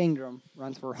Mark Ingram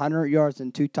runs for 100 yards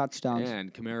and 2 touchdowns.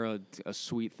 And Kamara, a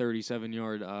sweet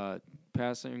 37-yard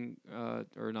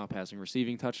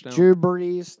receiving touchdown. Drew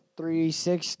Brees,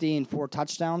 360 and 4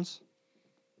 touchdowns.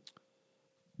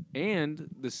 And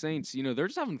the Saints, they're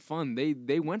just having fun.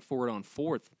 They went for it on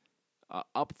 4th,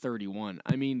 up 31.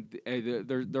 I mean,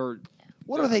 they're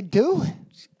what are they doing?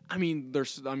 I mean,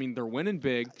 they're winning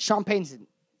big. Sean Payton's.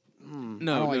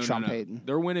 No. Payton.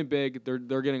 They're winning big.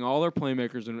 They're getting all their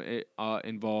playmakers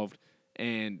involved.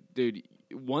 And dude,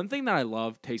 one thing that I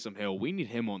love, Taysom Hill. We need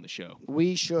him on the show.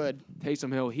 We should.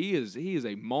 Taysom Hill. He is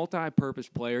a multi-purpose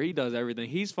player. He does everything.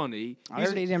 He's fun. I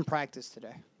heard he didn't practice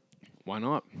today. Why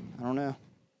not? I don't know.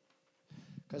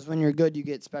 Because when you're good, you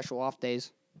get special off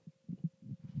days.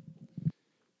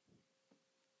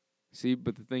 See,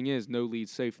 but the thing is, no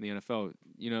lead's safe in the NFL.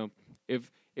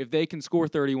 If they can score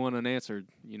 31 unanswered,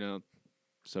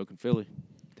 so can Philly.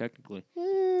 Technically,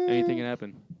 anything can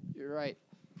happen. You're right.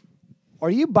 Are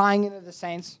you buying into the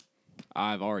Saints?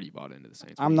 I've already bought into the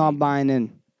Saints. I'm not buying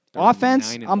in.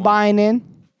 Offense, I'm buying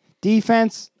in.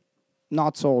 Defense,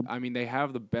 not sold. I mean, they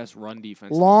have the best run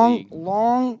defense.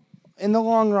 Long in the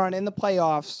long run, in the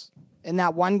playoffs, in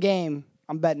that one game,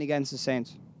 I'm betting against the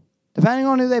Saints. Depending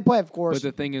on who they play, of course. But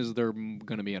the thing is, they're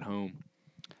going to be at home.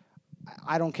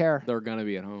 I don't care. They're going to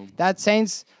be at home. That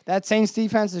Saints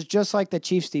defense is just like the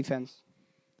Chiefs defense.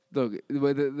 Look,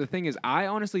 the thing is, I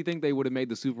honestly think they would have made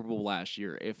the Super Bowl last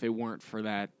year if it weren't for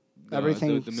that.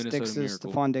 Everything the Minnesota sticks to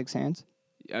Miracle. Stephon Diggs' hands.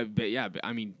 But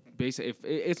I mean, basically, if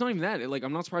it's not even that.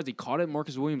 I'm not surprised he caught it.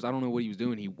 Marcus Williams, I don't know what he was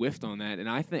doing. He whiffed on that, and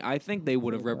I think they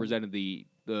would have represented the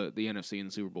NFC in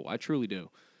the Super Bowl. I truly do.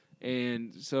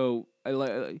 And so,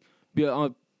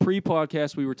 on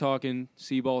pre-podcast, we were talking.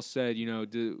 Seaball said,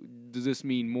 does this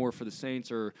mean more for the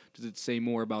Saints or does it say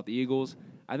more about the Eagles?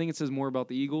 I think it says more about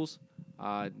the Eagles.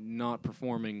 Not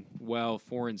performing well,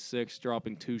 4-6,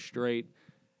 dropping 2 straight.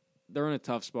 They're in a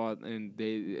tough spot, and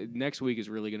next week is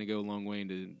really going to go a long way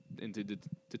into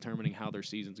determining how their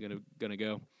season's going to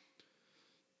go.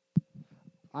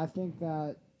 I think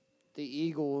that the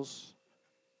Eagles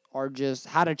are just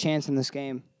had a chance in this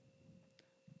game.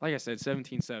 Like I said,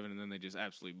 17-7, and then they just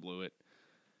absolutely blew it.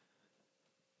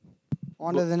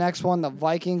 On to the next one, the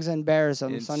Vikings and Bears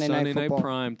on Sunday Night Football. Sunday night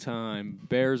prime time.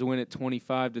 Bears win at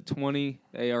 25-20.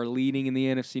 They are leading in the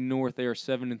NFC North. They are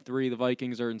 7-3. The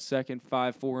Vikings are in second,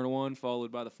 5-4-1,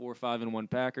 followed by the 4-5-1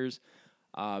 Packers.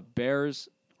 Bears.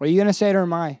 What are you gonna say it or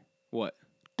am I? What?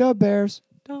 The Bears.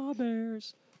 The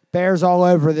Bears. Bears all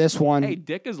over this one. Hey,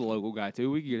 Dick is a local guy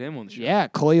too. We can get him on the show. Yeah,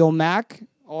 Khalil Mack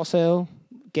also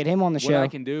get him on the show. What I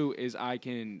can do is I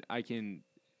can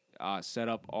set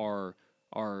up our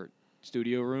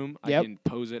studio room. Yep. I can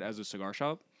pose it as a cigar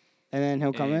shop. And then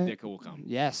he'll come in? Ditka will come.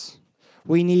 Yes.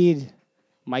 We need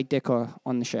Mike Ditka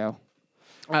on the show.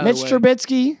 Mitch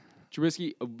Trubisky.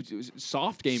 Trubisky,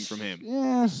 soft game from him.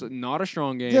 Yeah. So not a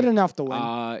strong game. Did enough to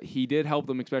win. He did help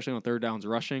them, especially on third downs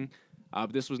rushing.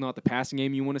 But this was not the passing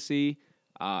game you want to see.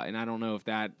 And I don't know if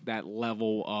that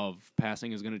level of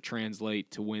passing is going to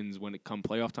translate to wins when it come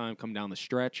playoff time, come down the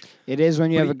stretch. It is when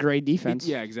you have a great defense.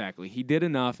 Yeah, exactly. He did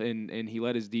enough, and he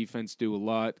let his defense do a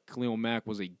lot. Khalil Mack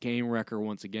was a game wrecker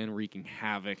once again, wreaking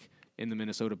havoc in the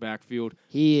Minnesota backfield.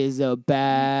 He is a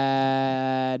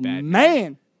bad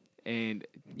man. And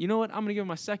you know what? I'm going to give him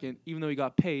my second, even though he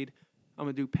got paid. I'm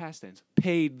going to do past tense.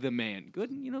 Paid the man.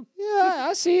 Good, Yeah,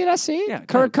 I see it. Yeah,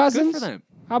 Kirk Cousins. Good for them.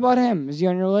 How about him? Is he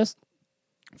on your list?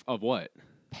 Of what?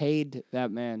 Paid that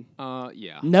man.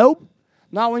 Yeah. Nope.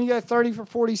 Not when you got 30 for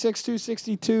 46,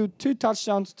 262, 2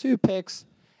 touchdowns, 2 picks,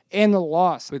 and the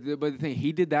loss. But the thing,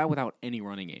 he did that without any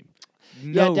running game.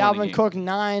 Dalvin Cook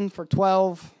 9 for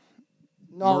 12.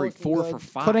 No, Murray 4 for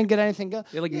 5. Couldn't get anything good.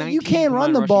 Like you can't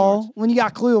run the ball yards. when you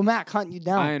got Khalil Mack hunting you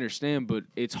down. I understand, but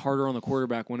it's harder on the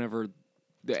quarterback whenever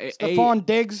Stephon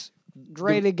Diggs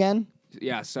great again.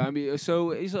 Yeah, so I mean,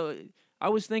 so I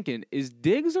was thinking, is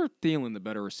Diggs or Thielen the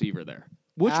better receiver there?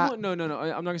 Which one? No. I'm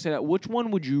not gonna say that. Which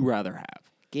one would you rather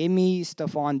have? Give me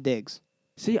Stephon Diggs.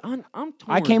 See, I'm torn.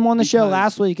 I came on the show because,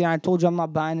 last week and I told you I'm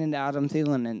not buying into Adam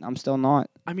Thielen, and I'm still not.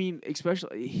 I mean,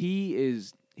 especially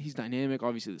he's dynamic.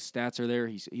 Obviously, the stats are there.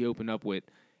 He opened up with,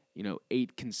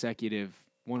 8 consecutive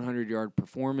 100-yard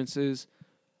performances.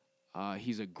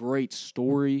 He's a great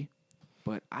story,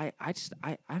 but I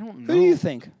don't know. Who do you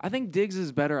think? I think Diggs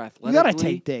is better athletically. You gotta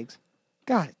take Diggs.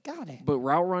 Got it. But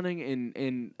route running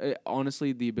and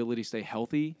honestly, the ability to stay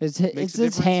healthy. It's makes his a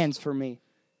difference. hands for me.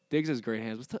 Diggs has great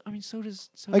hands. But so does.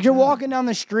 Like you're walking down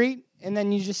the street and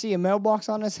then you just see a mailbox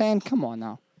on his hand. Come on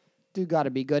now, dude, got to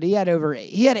be good. He had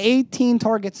 18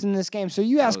 targets in this game. So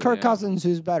you ask Kirk Cousins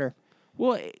who's better.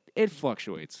 Well, it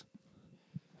fluctuates.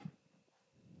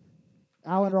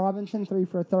 Allen Robinson 3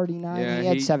 for 39. Yeah, he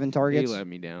had 7 targets. He let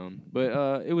me down,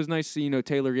 but it was nice to see.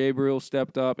 Taylor Gabriel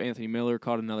stepped up. Anthony Miller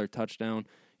caught another touchdown.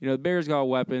 The Bears got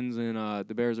weapons, and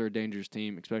the Bears are a dangerous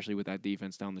team, especially with that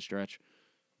defense down the stretch.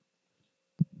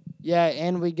 Yeah,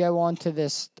 and we go on to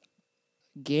this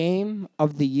game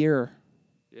of the year.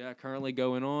 Yeah, currently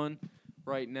going on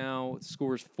right now.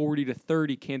 Scores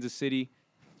 40-30. Kansas City.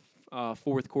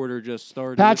 Fourth quarter just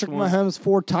started. Patrick Mahomes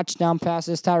 4 touchdown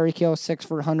passes. Tyreek Hill 6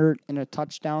 for 100 and a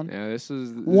touchdown. Yeah, this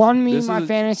won me my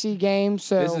fantasy game.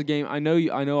 So this is a game. I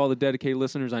know all the dedicated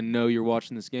listeners. I know you're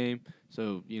watching this game.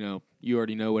 So you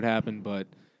already know what happened. But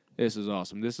this is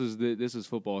awesome. This is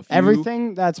football. If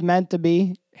everything that's meant to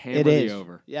be, it is. The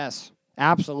over. Yes,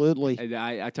 absolutely.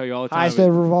 I tell you all the time. Highest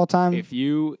over of all time. If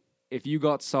you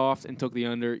got soft and took the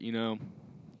under,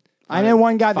 I know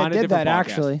one guy that did that,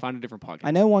 actually. Find a different podcast.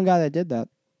 I know one guy that did that.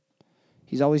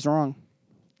 He's always wrong.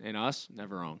 And us,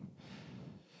 never wrong.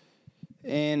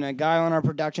 And a guy on our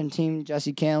production team,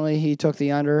 Jesse Canley, he took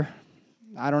the under.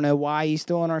 I don't know why he's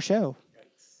still on our show.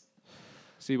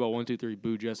 Seaball 1, 2, 3.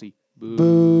 Boo, Jesse. Boo.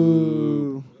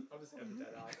 Boo.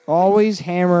 Always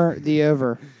hammer the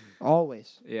over.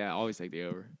 Always. Yeah, always take the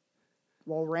over.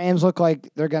 Well, Rams look like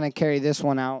they're going to carry this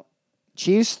one out.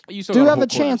 Chiefs do have a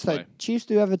chance, though. Chiefs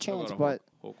do have a chance, but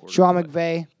Sean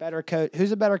McVay, better coach.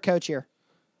 Who's a better coach here?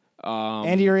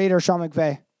 Andy Reid or Sean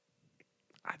McVay?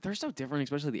 They're so different,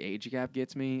 especially the age gap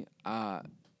gets me. I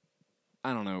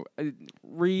don't know.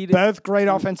 Reid. Both great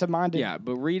offensive minded. Yeah,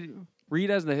 but Reid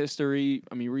has the history.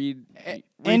 I mean, Reid.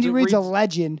 Andy Reid's a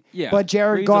legend. Yeah, but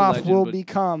Jared Reid's Goff legend, will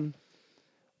become.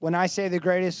 When I say the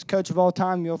greatest coach of all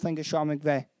time, you'll think of Sean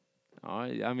McVay.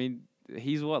 I mean.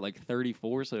 He's like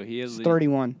 34, so he has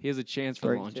 31. He has a chance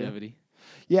for longevity.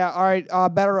 Yeah, all right.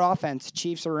 Better offense,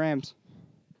 Chiefs or Rams?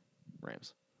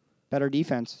 Rams. Better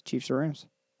defense, Chiefs or Rams?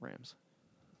 Rams.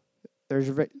 There's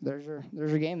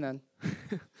your game then.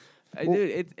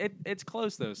 Dude, it's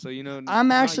close though. So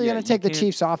I'm actually going to take the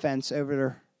Chiefs offense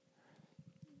over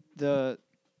the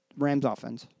Rams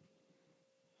offense.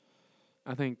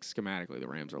 I think schematically the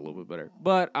Rams are a little bit better,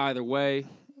 but either way,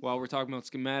 while we're talking about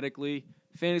schematically.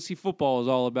 Fantasy football is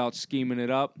all about scheming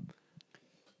it up.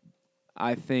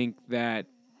 I think that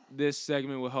this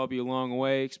segment will help you along the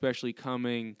way, especially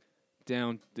coming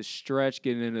down the stretch,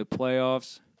 getting into the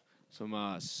playoffs. Some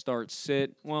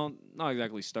start-sit. Well, not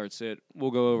exactly start-sit.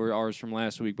 We'll go over ours from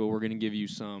last week, but we're going to give you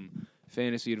some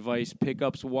fantasy advice,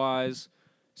 pickups-wise.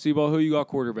 Seaball, who you got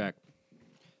quarterback?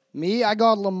 Me, I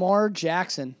got Lamar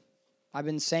Jackson. I've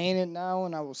been saying it now,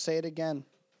 and I will say it again.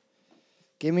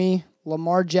 Give me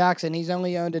Lamar Jackson. He's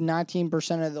only owned in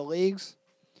 19% of the leagues.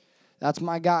 That's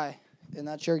my guy, and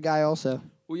that's your guy also.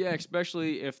 Well, yeah,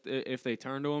 especially if they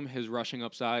turn to him, his rushing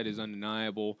upside is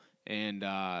undeniable, and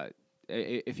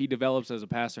if he develops as a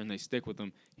passer and they stick with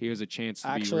him, he has a chance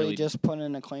to be really... just put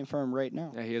in a claim for him right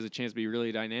now. Yeah, he has a chance to be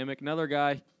really dynamic. Another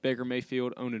guy, Baker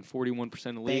Mayfield, owned in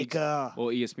 41% of leagues. Baker. Well,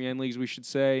 ESPN leagues, we should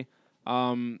say.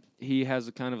 He has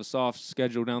a kind of a soft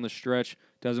schedule down the stretch.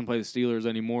 Doesn't play the Steelers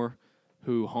anymore,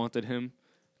 who haunted him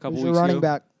a couple weeks ago. Running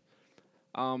back?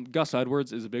 Gus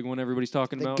Edwards is a big one everybody's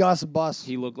talking about. Gus bus.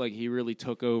 He looked like he really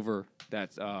took over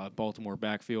that Baltimore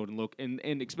backfield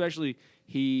and especially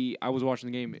I was watching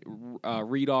the game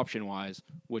read option wise,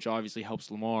 which obviously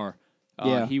helps Lamar.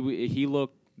 He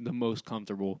looked the most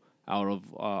comfortable out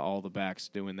of all the backs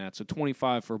doing that. So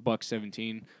 25 for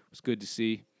 $117 was good to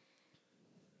see.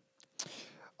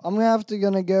 I'm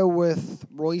gonna go with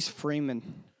Royce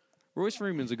Freeman. Royce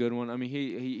Freeman's a good one. I mean,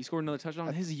 he scored another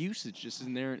touchdown. His usage just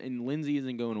isn't there, and Lindsey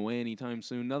isn't going away anytime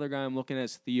soon. Another guy I'm looking at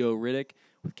is Theo Riddick.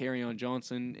 with Kerryon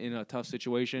Johnson in a tough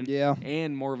situation. Yeah.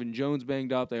 And Marvin Jones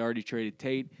banged up. They already traded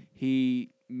Tate. He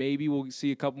maybe will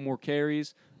see a couple more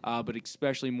carries, but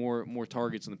especially more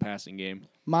targets in the passing game.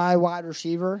 My wide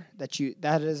receiver that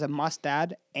is a must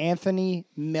add, Anthony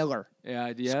Miller.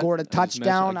 Yeah. Scored a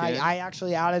touchdown. I I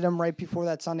actually added him right before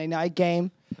that Sunday night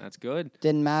game. That's good.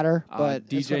 Didn't matter, but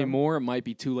DJ Moore, it might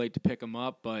be too late to pick him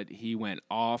up, but he went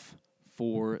off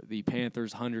for the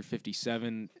Panthers,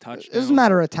 157 touchdowns. It was a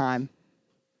matter of time.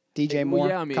 DJ Moore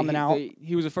coming out.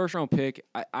 He was a first-round pick.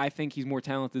 I think he's more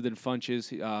talented than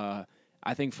Funchess.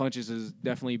 I think Funchess is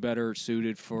definitely better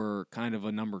suited for kind of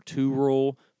a number 2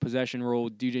 role, possession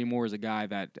role. DJ Moore is a guy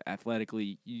that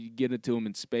athletically, you get it to him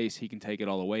in space, he can take it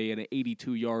all the way. He had an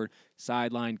 82-yard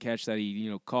sideline catch that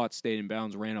he caught, stayed in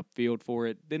bounds, ran upfield for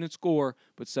it. Didn't score,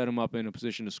 but set him up in a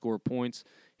position to score points.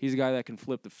 He's a guy that can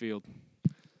flip the field.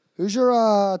 Who's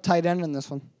your tight end in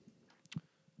this one?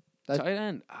 Tight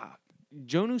end?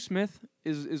 Jonnu Smith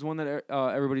is one that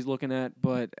everybody's looking at,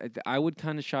 but I would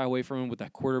kind of shy away from him with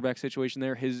that quarterback situation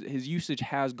there. His usage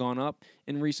has gone up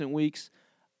in recent weeks,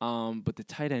 but the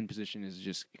tight end position is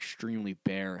just extremely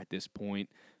bare at this point.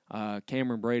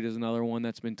 Cameron Braid is another one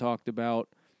that's been talked about.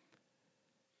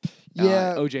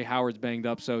 Yeah. O.J. Howard's banged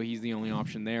up, so he's the only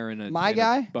option there. My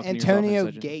guy, Antonio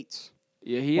Gates.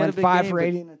 Yeah, he went had a big 5 game, for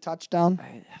 80 and a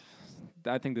touchdown.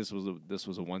 I think this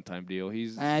was a one-time deal.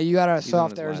 He's you got a he's on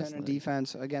soft his Arizona last leg.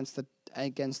 defense against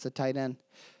the tight end.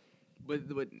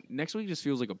 But next week just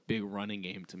feels like a big running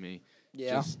game to me.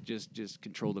 Yeah. Just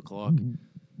control the clock.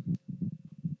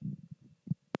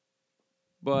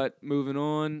 But moving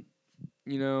on,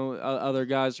 other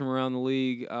guys from around the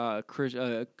league, a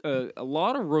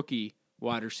lot of rookie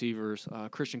wide receivers.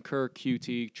 Christian Kirk,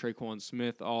 QT, Traquan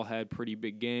Smith all had pretty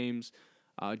big games.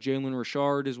 Jalen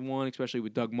Richard is one, especially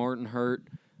with Doug Martin hurt.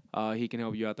 He can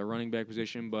help you out the running back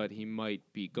position, but he might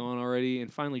be gone already.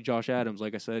 And finally, Josh Adams,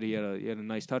 like I said, he had a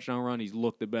nice touchdown run. He's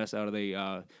looked the best out of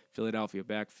the Philadelphia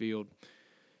backfield.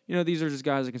 These are just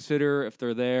guys to consider if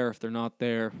they're there, if they're not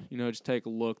there. Just take a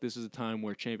look. This is a time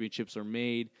where championships are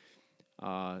made,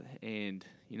 and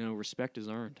respect is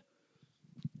earned.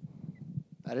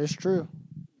 That is true.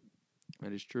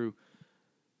 That is true.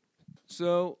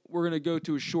 So we're going to go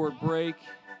to a short break.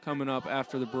 Coming up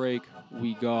after the break,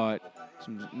 we got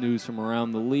some news from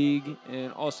around the league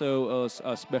and also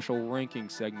a special ranking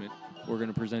segment we're going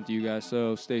to present to you guys.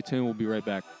 So stay tuned. We'll be right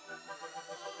back.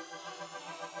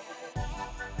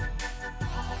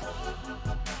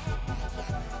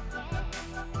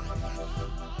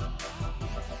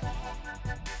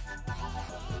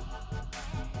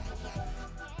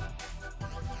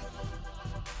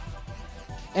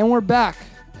 And we're back.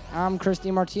 I'm Chris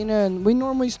DiMartino, and we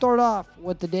normally start off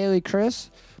with the Daily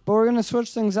Chris, but we're going to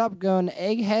switch things up, going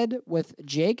Egghead with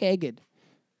Jake Egged.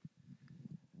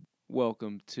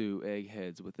 Welcome to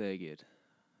Eggheads with Egged.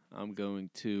 I'm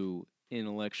going to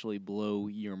intellectually blow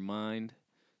your mind.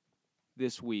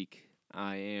 This week,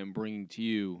 I am bringing to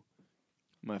you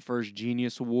my first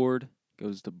Genius Award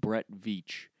goes to Brett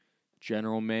Veach,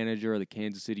 General Manager of the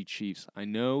Kansas City Chiefs. I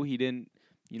know he didn't,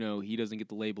 he doesn't get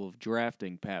the label of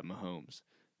drafting Pat Mahomes.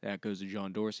 That goes to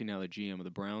John Dorsey, now the GM of the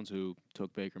Browns, who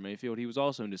took Baker Mayfield. He was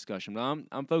also in discussion, but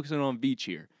I'm focusing on Veach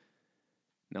here.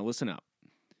 Now listen up.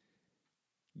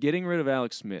 Getting rid of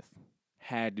Alex Smith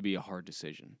had to be a hard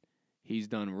decision. He's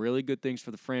done really good things for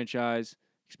the franchise,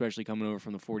 especially coming over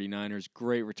from the 49ers.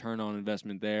 Great return on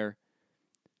investment there.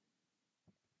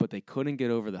 But they couldn't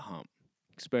get over the hump,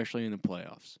 especially in the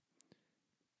playoffs.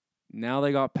 Now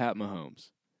they got Pat Mahomes.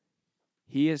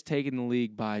 He has taken the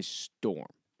league by storm.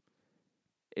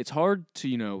 It's hard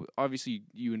to, obviously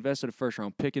you invested a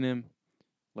first-round pick in him,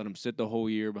 let him sit the whole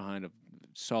year behind a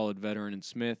solid veteran in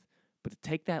Smith, but to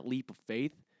take that leap of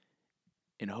faith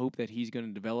and hope that he's going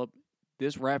to develop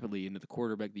this rapidly into the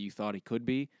quarterback that you thought he could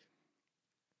be,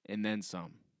 and then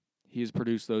some. He has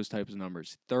produced those types of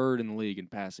numbers. 3rd in the league in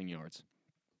passing yards.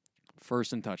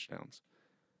 1st in touchdowns.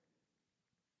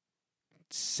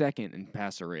 2nd in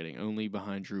passer rating, only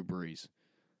behind Drew Brees.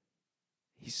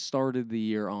 He started the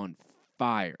year on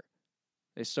fire.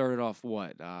 They started off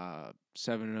 7-0,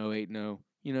 8-0.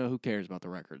 Who cares about the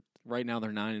record? Right now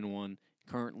they're 9-1,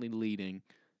 currently leading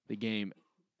the game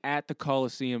at the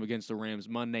Coliseum against the Rams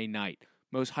Monday night.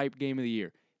 Most hyped game of the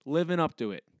year. Living up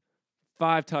to it.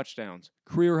 5 touchdowns,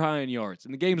 career high in yards,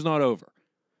 and the game's not over.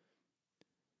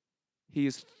 He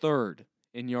is 3rd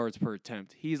in yards per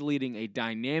attempt. He's leading a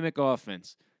dynamic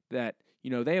offense that,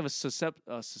 they have a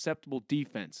susceptible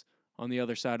defense on the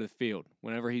other side of the field.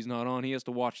 Whenever he's not on, he has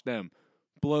to watch them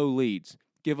blow leads,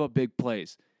 give up big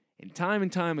plays. And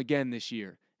time again this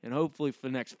year, and hopefully for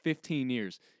the next 15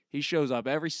 years, he shows up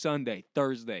every Sunday,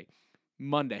 Thursday,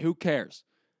 Monday. Who cares?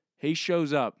 He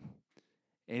shows up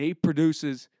and he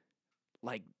produces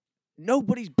like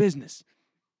nobody's business.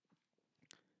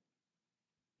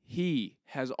 He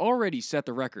has already set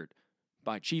the record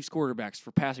by Chiefs quarterbacks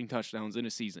for passing touchdowns in a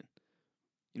season.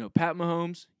 Pat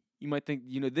Mahomes, you might think,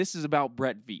 this is about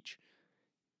Brett Veach.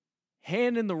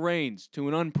 Handing the reins to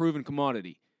an unproven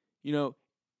commodity.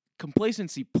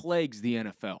 Complacency plagues the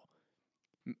NFL.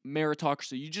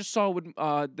 Meritocracy. You just saw with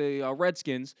the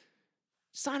Redskins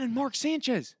signing Mark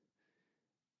Sanchez.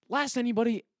 Last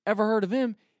anybody ever heard of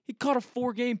him, he caught a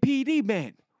 4-game PED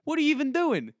ban. What are you even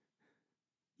doing?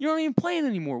 You aren't even playing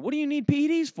anymore. What do you need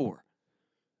PEDs for?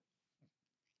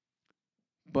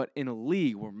 But in a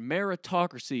league where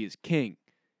meritocracy is king,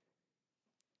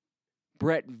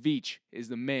 Brett Veach is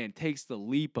the man, takes the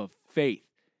leap of faith,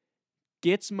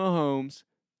 gets Mahomes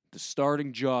the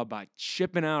starting job by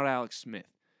shipping out Alex Smith.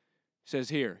 Says,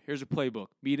 here's a playbook.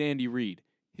 Meet Andy Reid.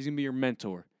 He's going to be your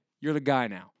mentor. You're the guy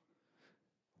now.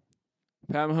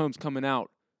 Pat Mahomes coming out,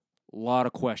 a lot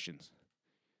of questions.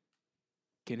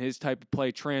 Can his type of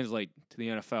play translate to the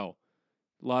NFL?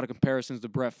 A lot of comparisons to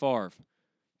Brett Favre.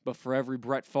 But for every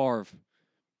Brett Favre,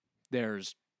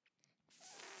 there's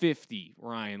 50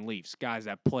 Ryan Leafs, guys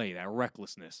that play, that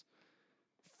recklessness.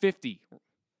 50.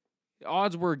 The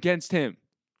odds were against him.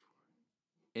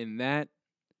 And that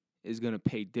is going to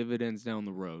pay dividends down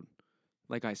the road.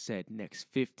 Like I said, next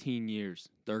 15 years,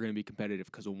 they're going to be competitive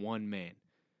because of one man.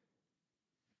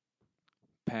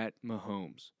 Pat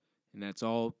Mahomes. And that's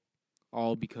all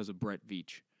because of Brett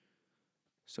Veach.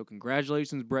 So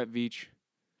congratulations, Brett Veach.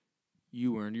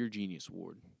 You earned your Genius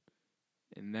Award.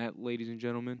 And that, ladies and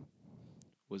gentlemen,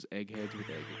 was Eggheads with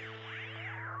Egghead.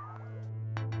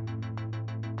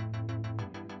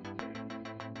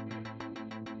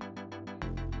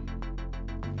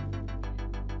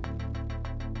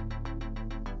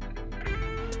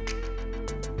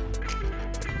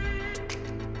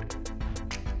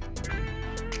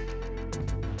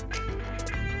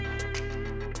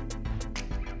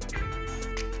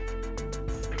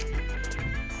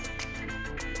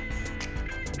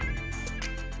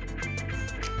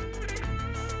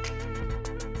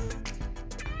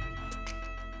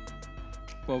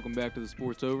 Welcome back to the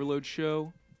Sports Overload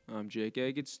Show. I'm Jake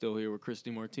Eggett, still here with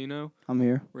Christy Martino. I'm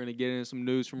here. We're going to get into some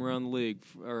news from around the league,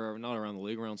 or not around the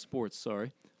league, around sports,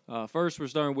 sorry. First, we're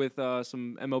starting with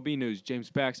some MLB news. James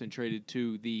Paxton traded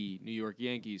to the New York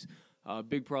Yankees.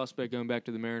 Big prospect going back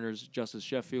to the Mariners, Justice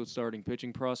Sheffield, starting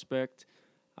pitching prospect.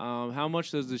 How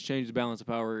much does this change the balance of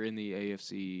power in the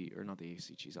AFC, or not the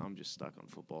AFC, geez, I'm just stuck on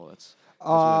football. That's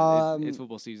it's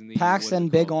football season. Paxton,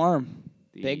 big arm.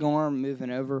 Big arm moving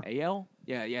over. AL?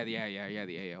 Yeah,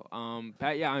 the AL.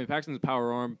 Paxton's a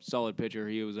power arm, solid pitcher.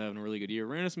 He was having a really good year.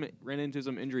 Ran into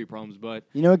some injury problems, but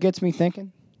you know what gets me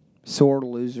thinking? Sore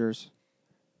losers.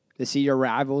 To see your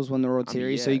rivals win the World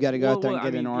Series, so you got to go out there and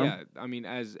get an arm. Yeah,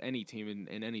 as any team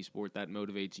in any sport, that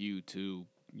motivates you to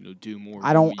do more.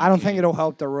 I don't think it'll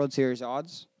help the World Series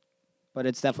odds, but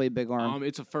it's definitely a big arm.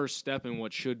 It's a first step in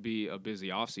what should be a busy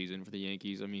offseason for the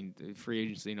Yankees. I mean, free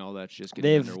agency and all that's just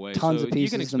getting underway. Tons of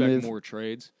pieces you can expect more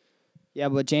trades. Yeah,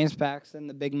 but James Paxton,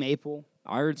 the big maple.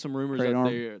 I heard some rumors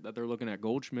that they're looking at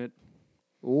Goldschmidt.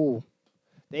 Ooh.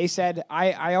 They said,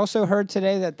 I also heard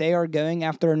today that they are going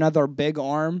after another big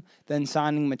arm than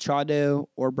signing Machado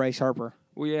or Bryce Harper.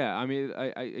 Well, yeah, I mean,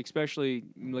 I especially,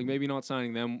 maybe not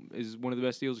signing them is one of the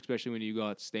best deals, especially when you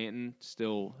got Stanton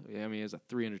still. I mean, he has a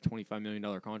 $325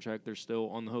 million contract they're still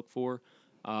on the hook for.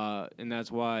 And that's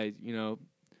why,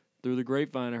 through the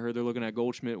grapevine, I heard they're looking at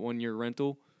Goldschmidt 1-year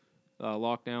rental,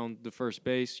 lock down the first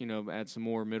base, add some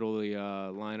more middle of the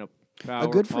lineup power. A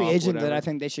good free agent that I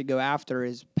think they should go after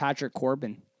is Patrick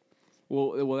Corbin.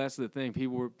 Well, that's the thing.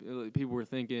 People were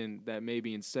thinking that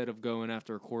maybe instead of going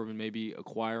after Corbin, maybe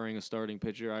acquiring a starting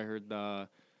pitcher. I heard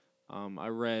I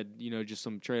read just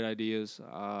some trade ideas.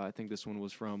 I think this one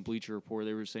was from Bleacher Report.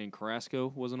 They were saying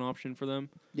Carrasco was an option for them.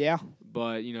 Yeah,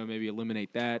 but maybe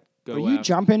eliminate that. Are you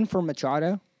jumping for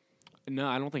Machado? No,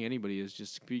 I don't think anybody is,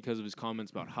 just because of his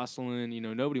comments about hustling.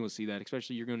 Nobody will see that,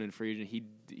 especially you're going in free agent. He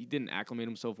didn't acclimate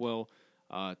himself well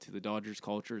to the Dodgers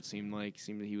culture. It seemed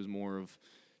that he was more of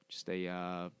just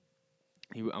a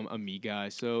me guy.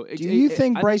 So do you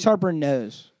think Bryce Harper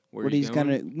knows what he's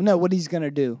gonna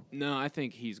do? No, I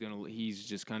think he's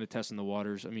just kind of testing the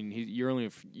waters. I mean,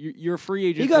 you're a free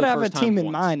agent. You got to have a team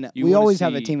in mind. We always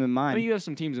have a team in mind. I mean, you have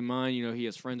some teams in mind. He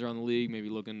has friends around the league, maybe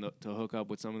looking to hook up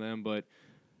with some of them, but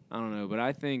I don't know. But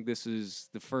I think this is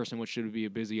the first in what should be a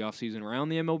busy offseason around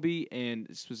the MLB and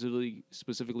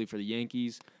specifically for the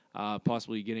Yankees.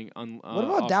 possibly getting What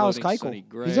about Dallas offloading Sonny Keuchel?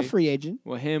 Gray. He's a free agent.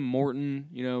 Well, him, Morton,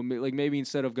 like maybe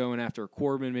instead of going after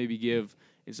Corbin,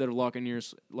 instead of locking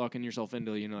yourself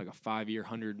into, like a 5-year,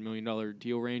 $100 million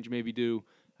deal range, maybe do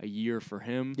a year for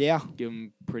him. Yeah. Give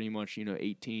him pretty much,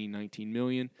 18, 19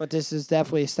 million. But this is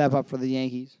definitely a step up for the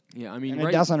Yankees. Yeah, I mean, And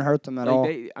it doesn't hurt them at all.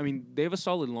 They have a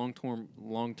solid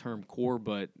long-term core,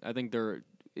 but I think they're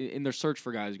in their search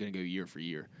for guys going to go year for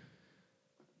year.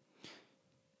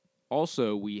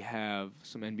 Also, we have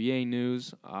some NBA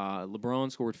news.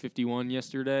 LeBron scored 51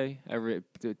 yesterday.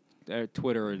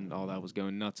 Twitter and all that was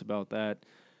going nuts about that.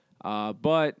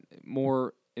 But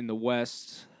more in the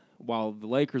West, while the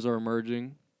Lakers are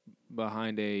emerging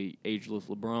behind a ageless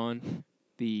LeBron,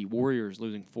 the Warriors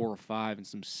losing 4 or 5 and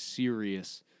some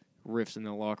serious rifts in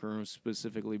the locker room,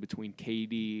 specifically between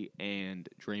KD and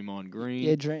Draymond Green.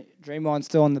 Yeah, Draymond's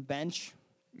still on the bench.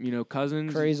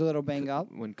 Cousins. Curry's a little banged up.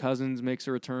 When Cousins makes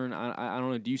a return, I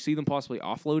don't know. Do you see them possibly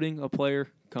offloading a player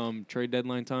come trade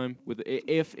deadline time?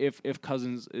 If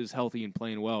Cousins is healthy and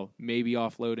playing well, maybe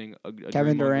offloading a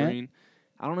Kevin Draymond Durant? Green.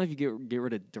 I don't know if you get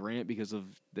rid of Durant because of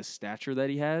the stature that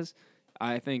he has.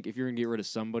 I think if you're gonna get rid of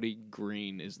somebody,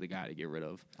 Green is the guy to get rid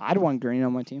of. I'd want Green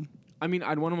on my team. I mean,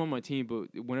 I'd want him on my team, but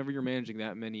whenever you're managing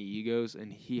that many egos,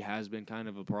 and he has been kind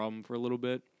of a problem for a little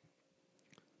bit.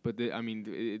 But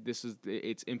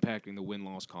it's impacting the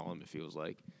win-loss column. It feels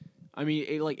like,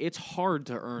 it's hard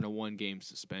to earn a 1-game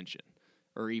suspension,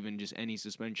 or even just any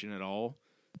suspension at all,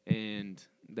 and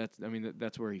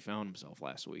that's where he found himself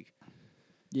last week.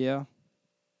 Yeah.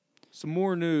 Some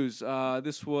more news.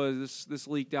 This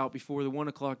leaked out before the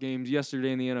 1:00 games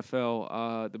yesterday in the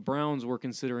NFL. The Browns were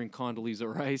considering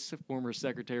Condoleezza Rice, former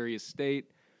Secretary of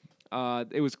State.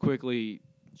 It was quickly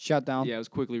shut down. Yeah, it was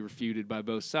quickly refuted by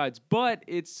both sides, but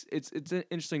it's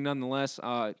interesting nonetheless.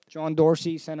 John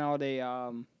Dorsey sent out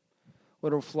a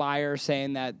little flyer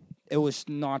saying that it was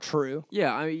not true.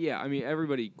 Yeah, I mean,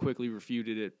 everybody quickly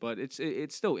refuted it, but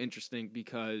it's still interesting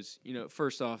because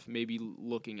first off, maybe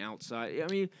looking outside. I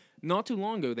mean, not too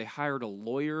long ago they hired a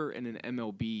lawyer and an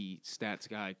MLB stats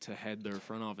guy to head their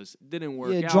front office. Didn't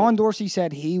work out. John Dorsey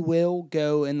said he will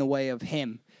go in the way of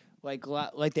him. Like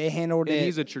they handled and it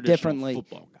he's a traditional differently.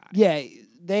 Football guy. Yeah,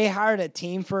 they hired a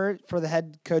team for the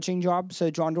head coaching job. So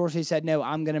John Dorsey said, "No,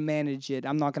 I'm going to manage it.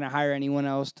 I'm not going to hire anyone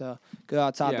else to go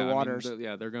outside the waters."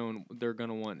 They're going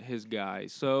to want his guy.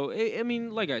 So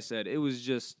like I said, it was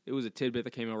a tidbit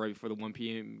that came out right before the 1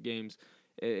 p.m. games.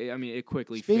 It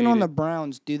quickly. Speaking faded. on the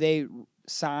Browns, do they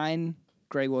sign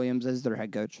Greg Williams as their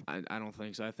head coach? I don't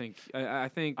think so. I think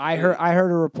I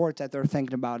heard a report that they're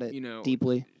thinking about it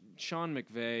deeply. Sean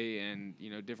McVay and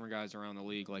different guys around the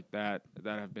league like that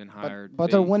have been hired. But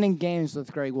they're winning games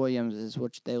with Greg Williams, is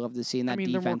what they love to see. In that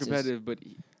they're more competitive, but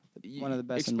one of the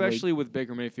best, especially with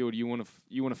Baker Mayfield. You want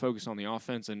to focus on the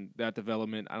offense and that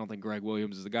development. I don't think Greg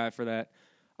Williams is the guy for that.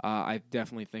 I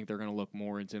definitely think they're going to look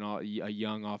more into a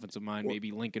young offensive mind,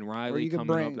 maybe Lincoln Riley. Or you could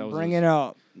coming up. bring in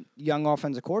a young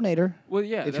offensive coordinator. Well,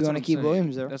 yeah, if you want to keep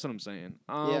Williams there. That's what I'm saying.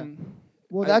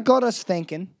 Well, that got us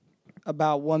thinking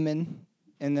about women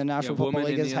in the National Football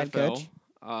League as head coach.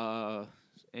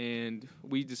 And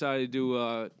we decided to do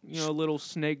a little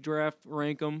snake draft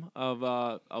rank 'em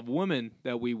of women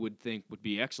that we would think would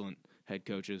be excellent head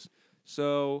coaches.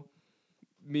 So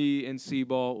me and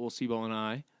Seaball and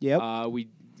I, we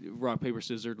rock paper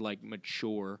scissors like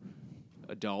mature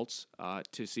adults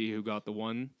to see who got the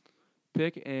one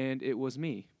pick, and it was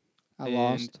me. I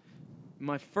lost.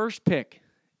 My first pick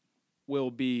will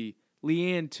be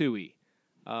Leanne Tui,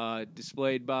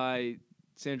 displayed by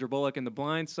Sandra Bullock in The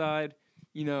Blind Side.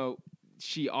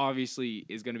 She obviously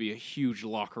is going to be a huge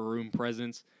locker room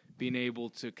presence, being able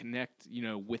to connect,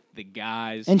 with the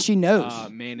guys. And she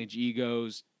knows. Manage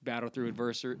egos, battle through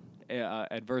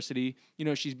adversity.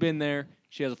 She's been there.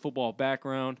 She has a football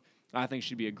background. I think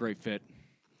she'd be a great fit.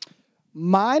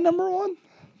 My number one?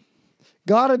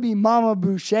 Gotta be Mama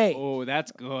Boucher. Oh,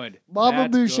 that's good. Mama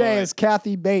Boucher is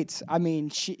Kathy Bates. I mean,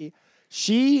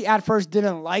 she at first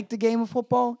didn't like the game of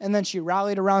football, and then she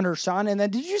rallied around her son. And then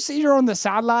did you see her on the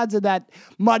sidelines of that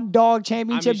Mud Dog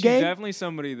Championship game? She's definitely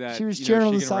somebody that she was cheering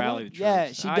on the sideline.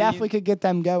 Yeah, she definitely could get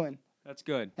them going. That's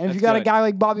good. And if you got a guy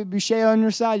like Bobby Boucher on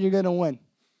your side, you're gonna win.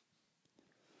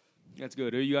 That's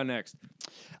good. Who you got next?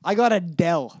 I got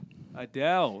Adele.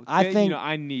 Adele. I think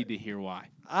I need to hear why.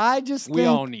 We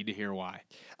all need to hear why.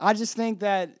 I just think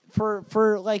that for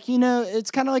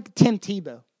it's kind of like Tim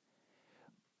Tebow.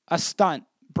 A stunt,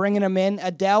 bringing him in.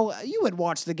 Adele, you would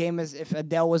watch the game as if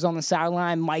Adele was on the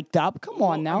sideline, mic'd up. Come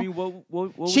on now. I mean,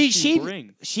 what would she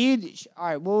bring? All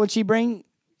right, what would she bring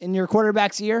in your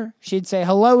quarterback's ear? She'd say,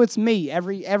 "Hello, it's me,"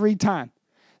 every time.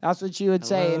 That's what she would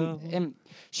say. Hello? And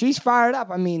she's fired up.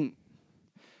 I mean,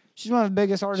 she's one of the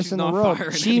biggest artists She's in the not world.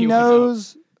 firing She anyone up.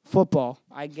 knows football.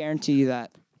 I guarantee you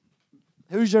that.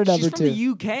 Who's your number She's from two? the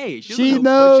UK. She doesn't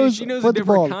knows she knows a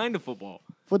football. different kind of football.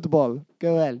 Football.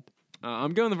 Go ahead.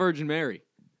 I'm going the Virgin Mary.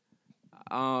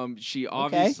 She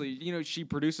obviously, she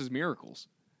produces miracles.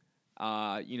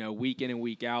 Week in and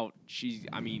week out, she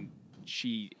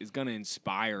is going to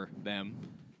inspire them.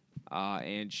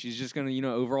 And she's just going to,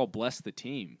 overall bless the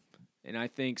team. And I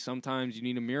think sometimes you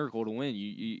need a miracle to win.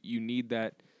 You need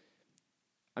that.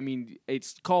 I mean,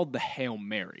 it's called the Hail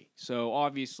Mary. So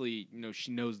obviously,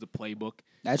 she knows the playbook.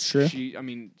 That's true. She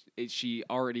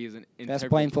already is an That's integral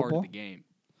playing part football. of the game.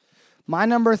 My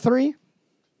number 3,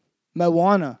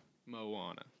 Moana.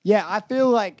 Yeah, I feel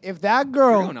like if that You're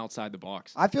girl, going outside the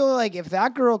box. I feel like if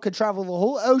that girl could travel the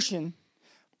whole ocean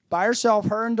by herself,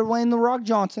 her and Dwayne The Rock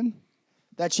Johnson,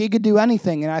 that she could do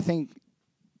anything. And I think,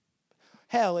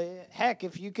 heck,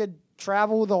 if you could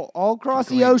travel all across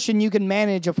the Dwayne. ocean, you can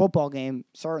manage a football game,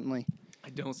 certainly. I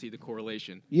don't see the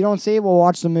correlation. You don't see it? Well,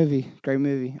 watch the movie. Great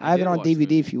movie. I have did it on watch the DVD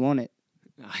movie. if you want it.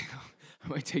 I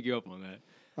might take you up on that.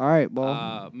 All right,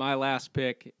 well, My last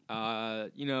pick, I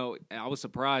was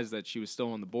surprised that she was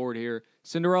still on the board here.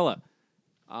 Cinderella.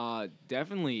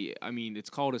 Definitely, I mean, it's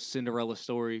called a Cinderella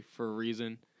story for a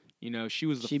reason. She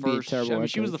was the She'd be a first. terrible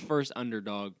She was the actress. first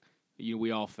underdog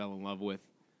we all fell in love with.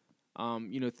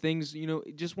 Things,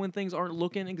 just when things aren't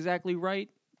looking exactly right,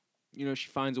 she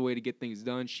finds a way to get things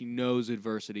done. She knows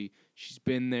adversity. She's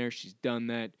been there. She's done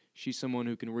that. She's someone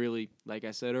who can really, like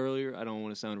I said earlier, I don't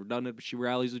want to sound redundant, but she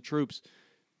rallies the troops.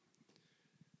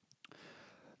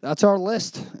 that's our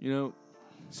list.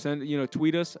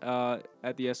 Tweet us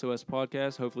at the SOS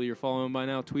podcast. Hopefully you're following by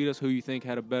now. Tweet us who you think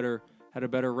had a better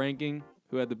ranking,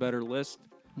 who had the better list.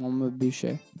 Mama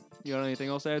Boucher. You got anything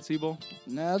else to add, Seaball?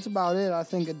 No, that's about it. I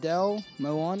think Adele,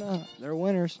 Moana, they're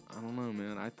winners. I don't know,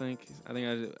 man. I think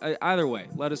either way,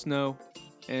 let us know.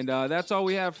 And that's all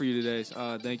we have for you today.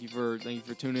 Thank you for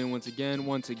tuning in once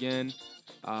again.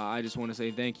 I just want to say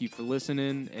thank you for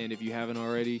listening. And if you haven't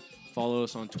already, follow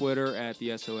us on Twitter at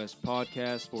the SOS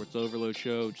Podcast, Sports Overload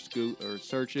Show. Just go or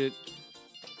search it.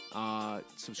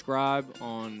 Subscribe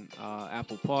on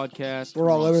Apple Podcasts. We're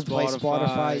all on over the place.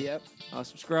 Spotify, yep.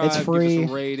 Subscribe. It's free. Give us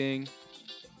a rating.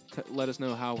 Let us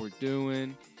know how we're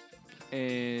doing.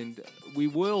 And we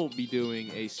will be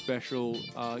doing a special,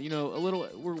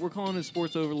 we're calling it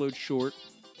Sports Overload Short.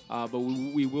 But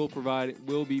we will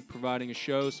be providing a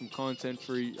show, some content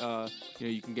for you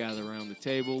can gather around the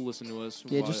table, listen to us.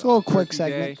 Yeah, just a little quick Turkey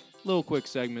segment. Day. Little quick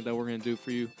segment that we're going to do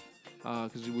for you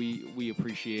because we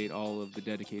appreciate all of the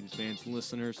dedicated fans and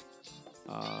listeners.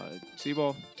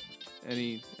 Seaball,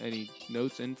 any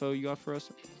notes, info you got for us?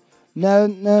 No,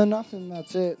 nothing.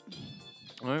 That's it.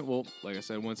 All right. Well, like I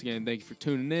said, once again, thank you for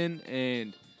tuning in,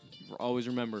 and always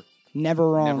remember, Never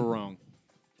wrong. never wrong.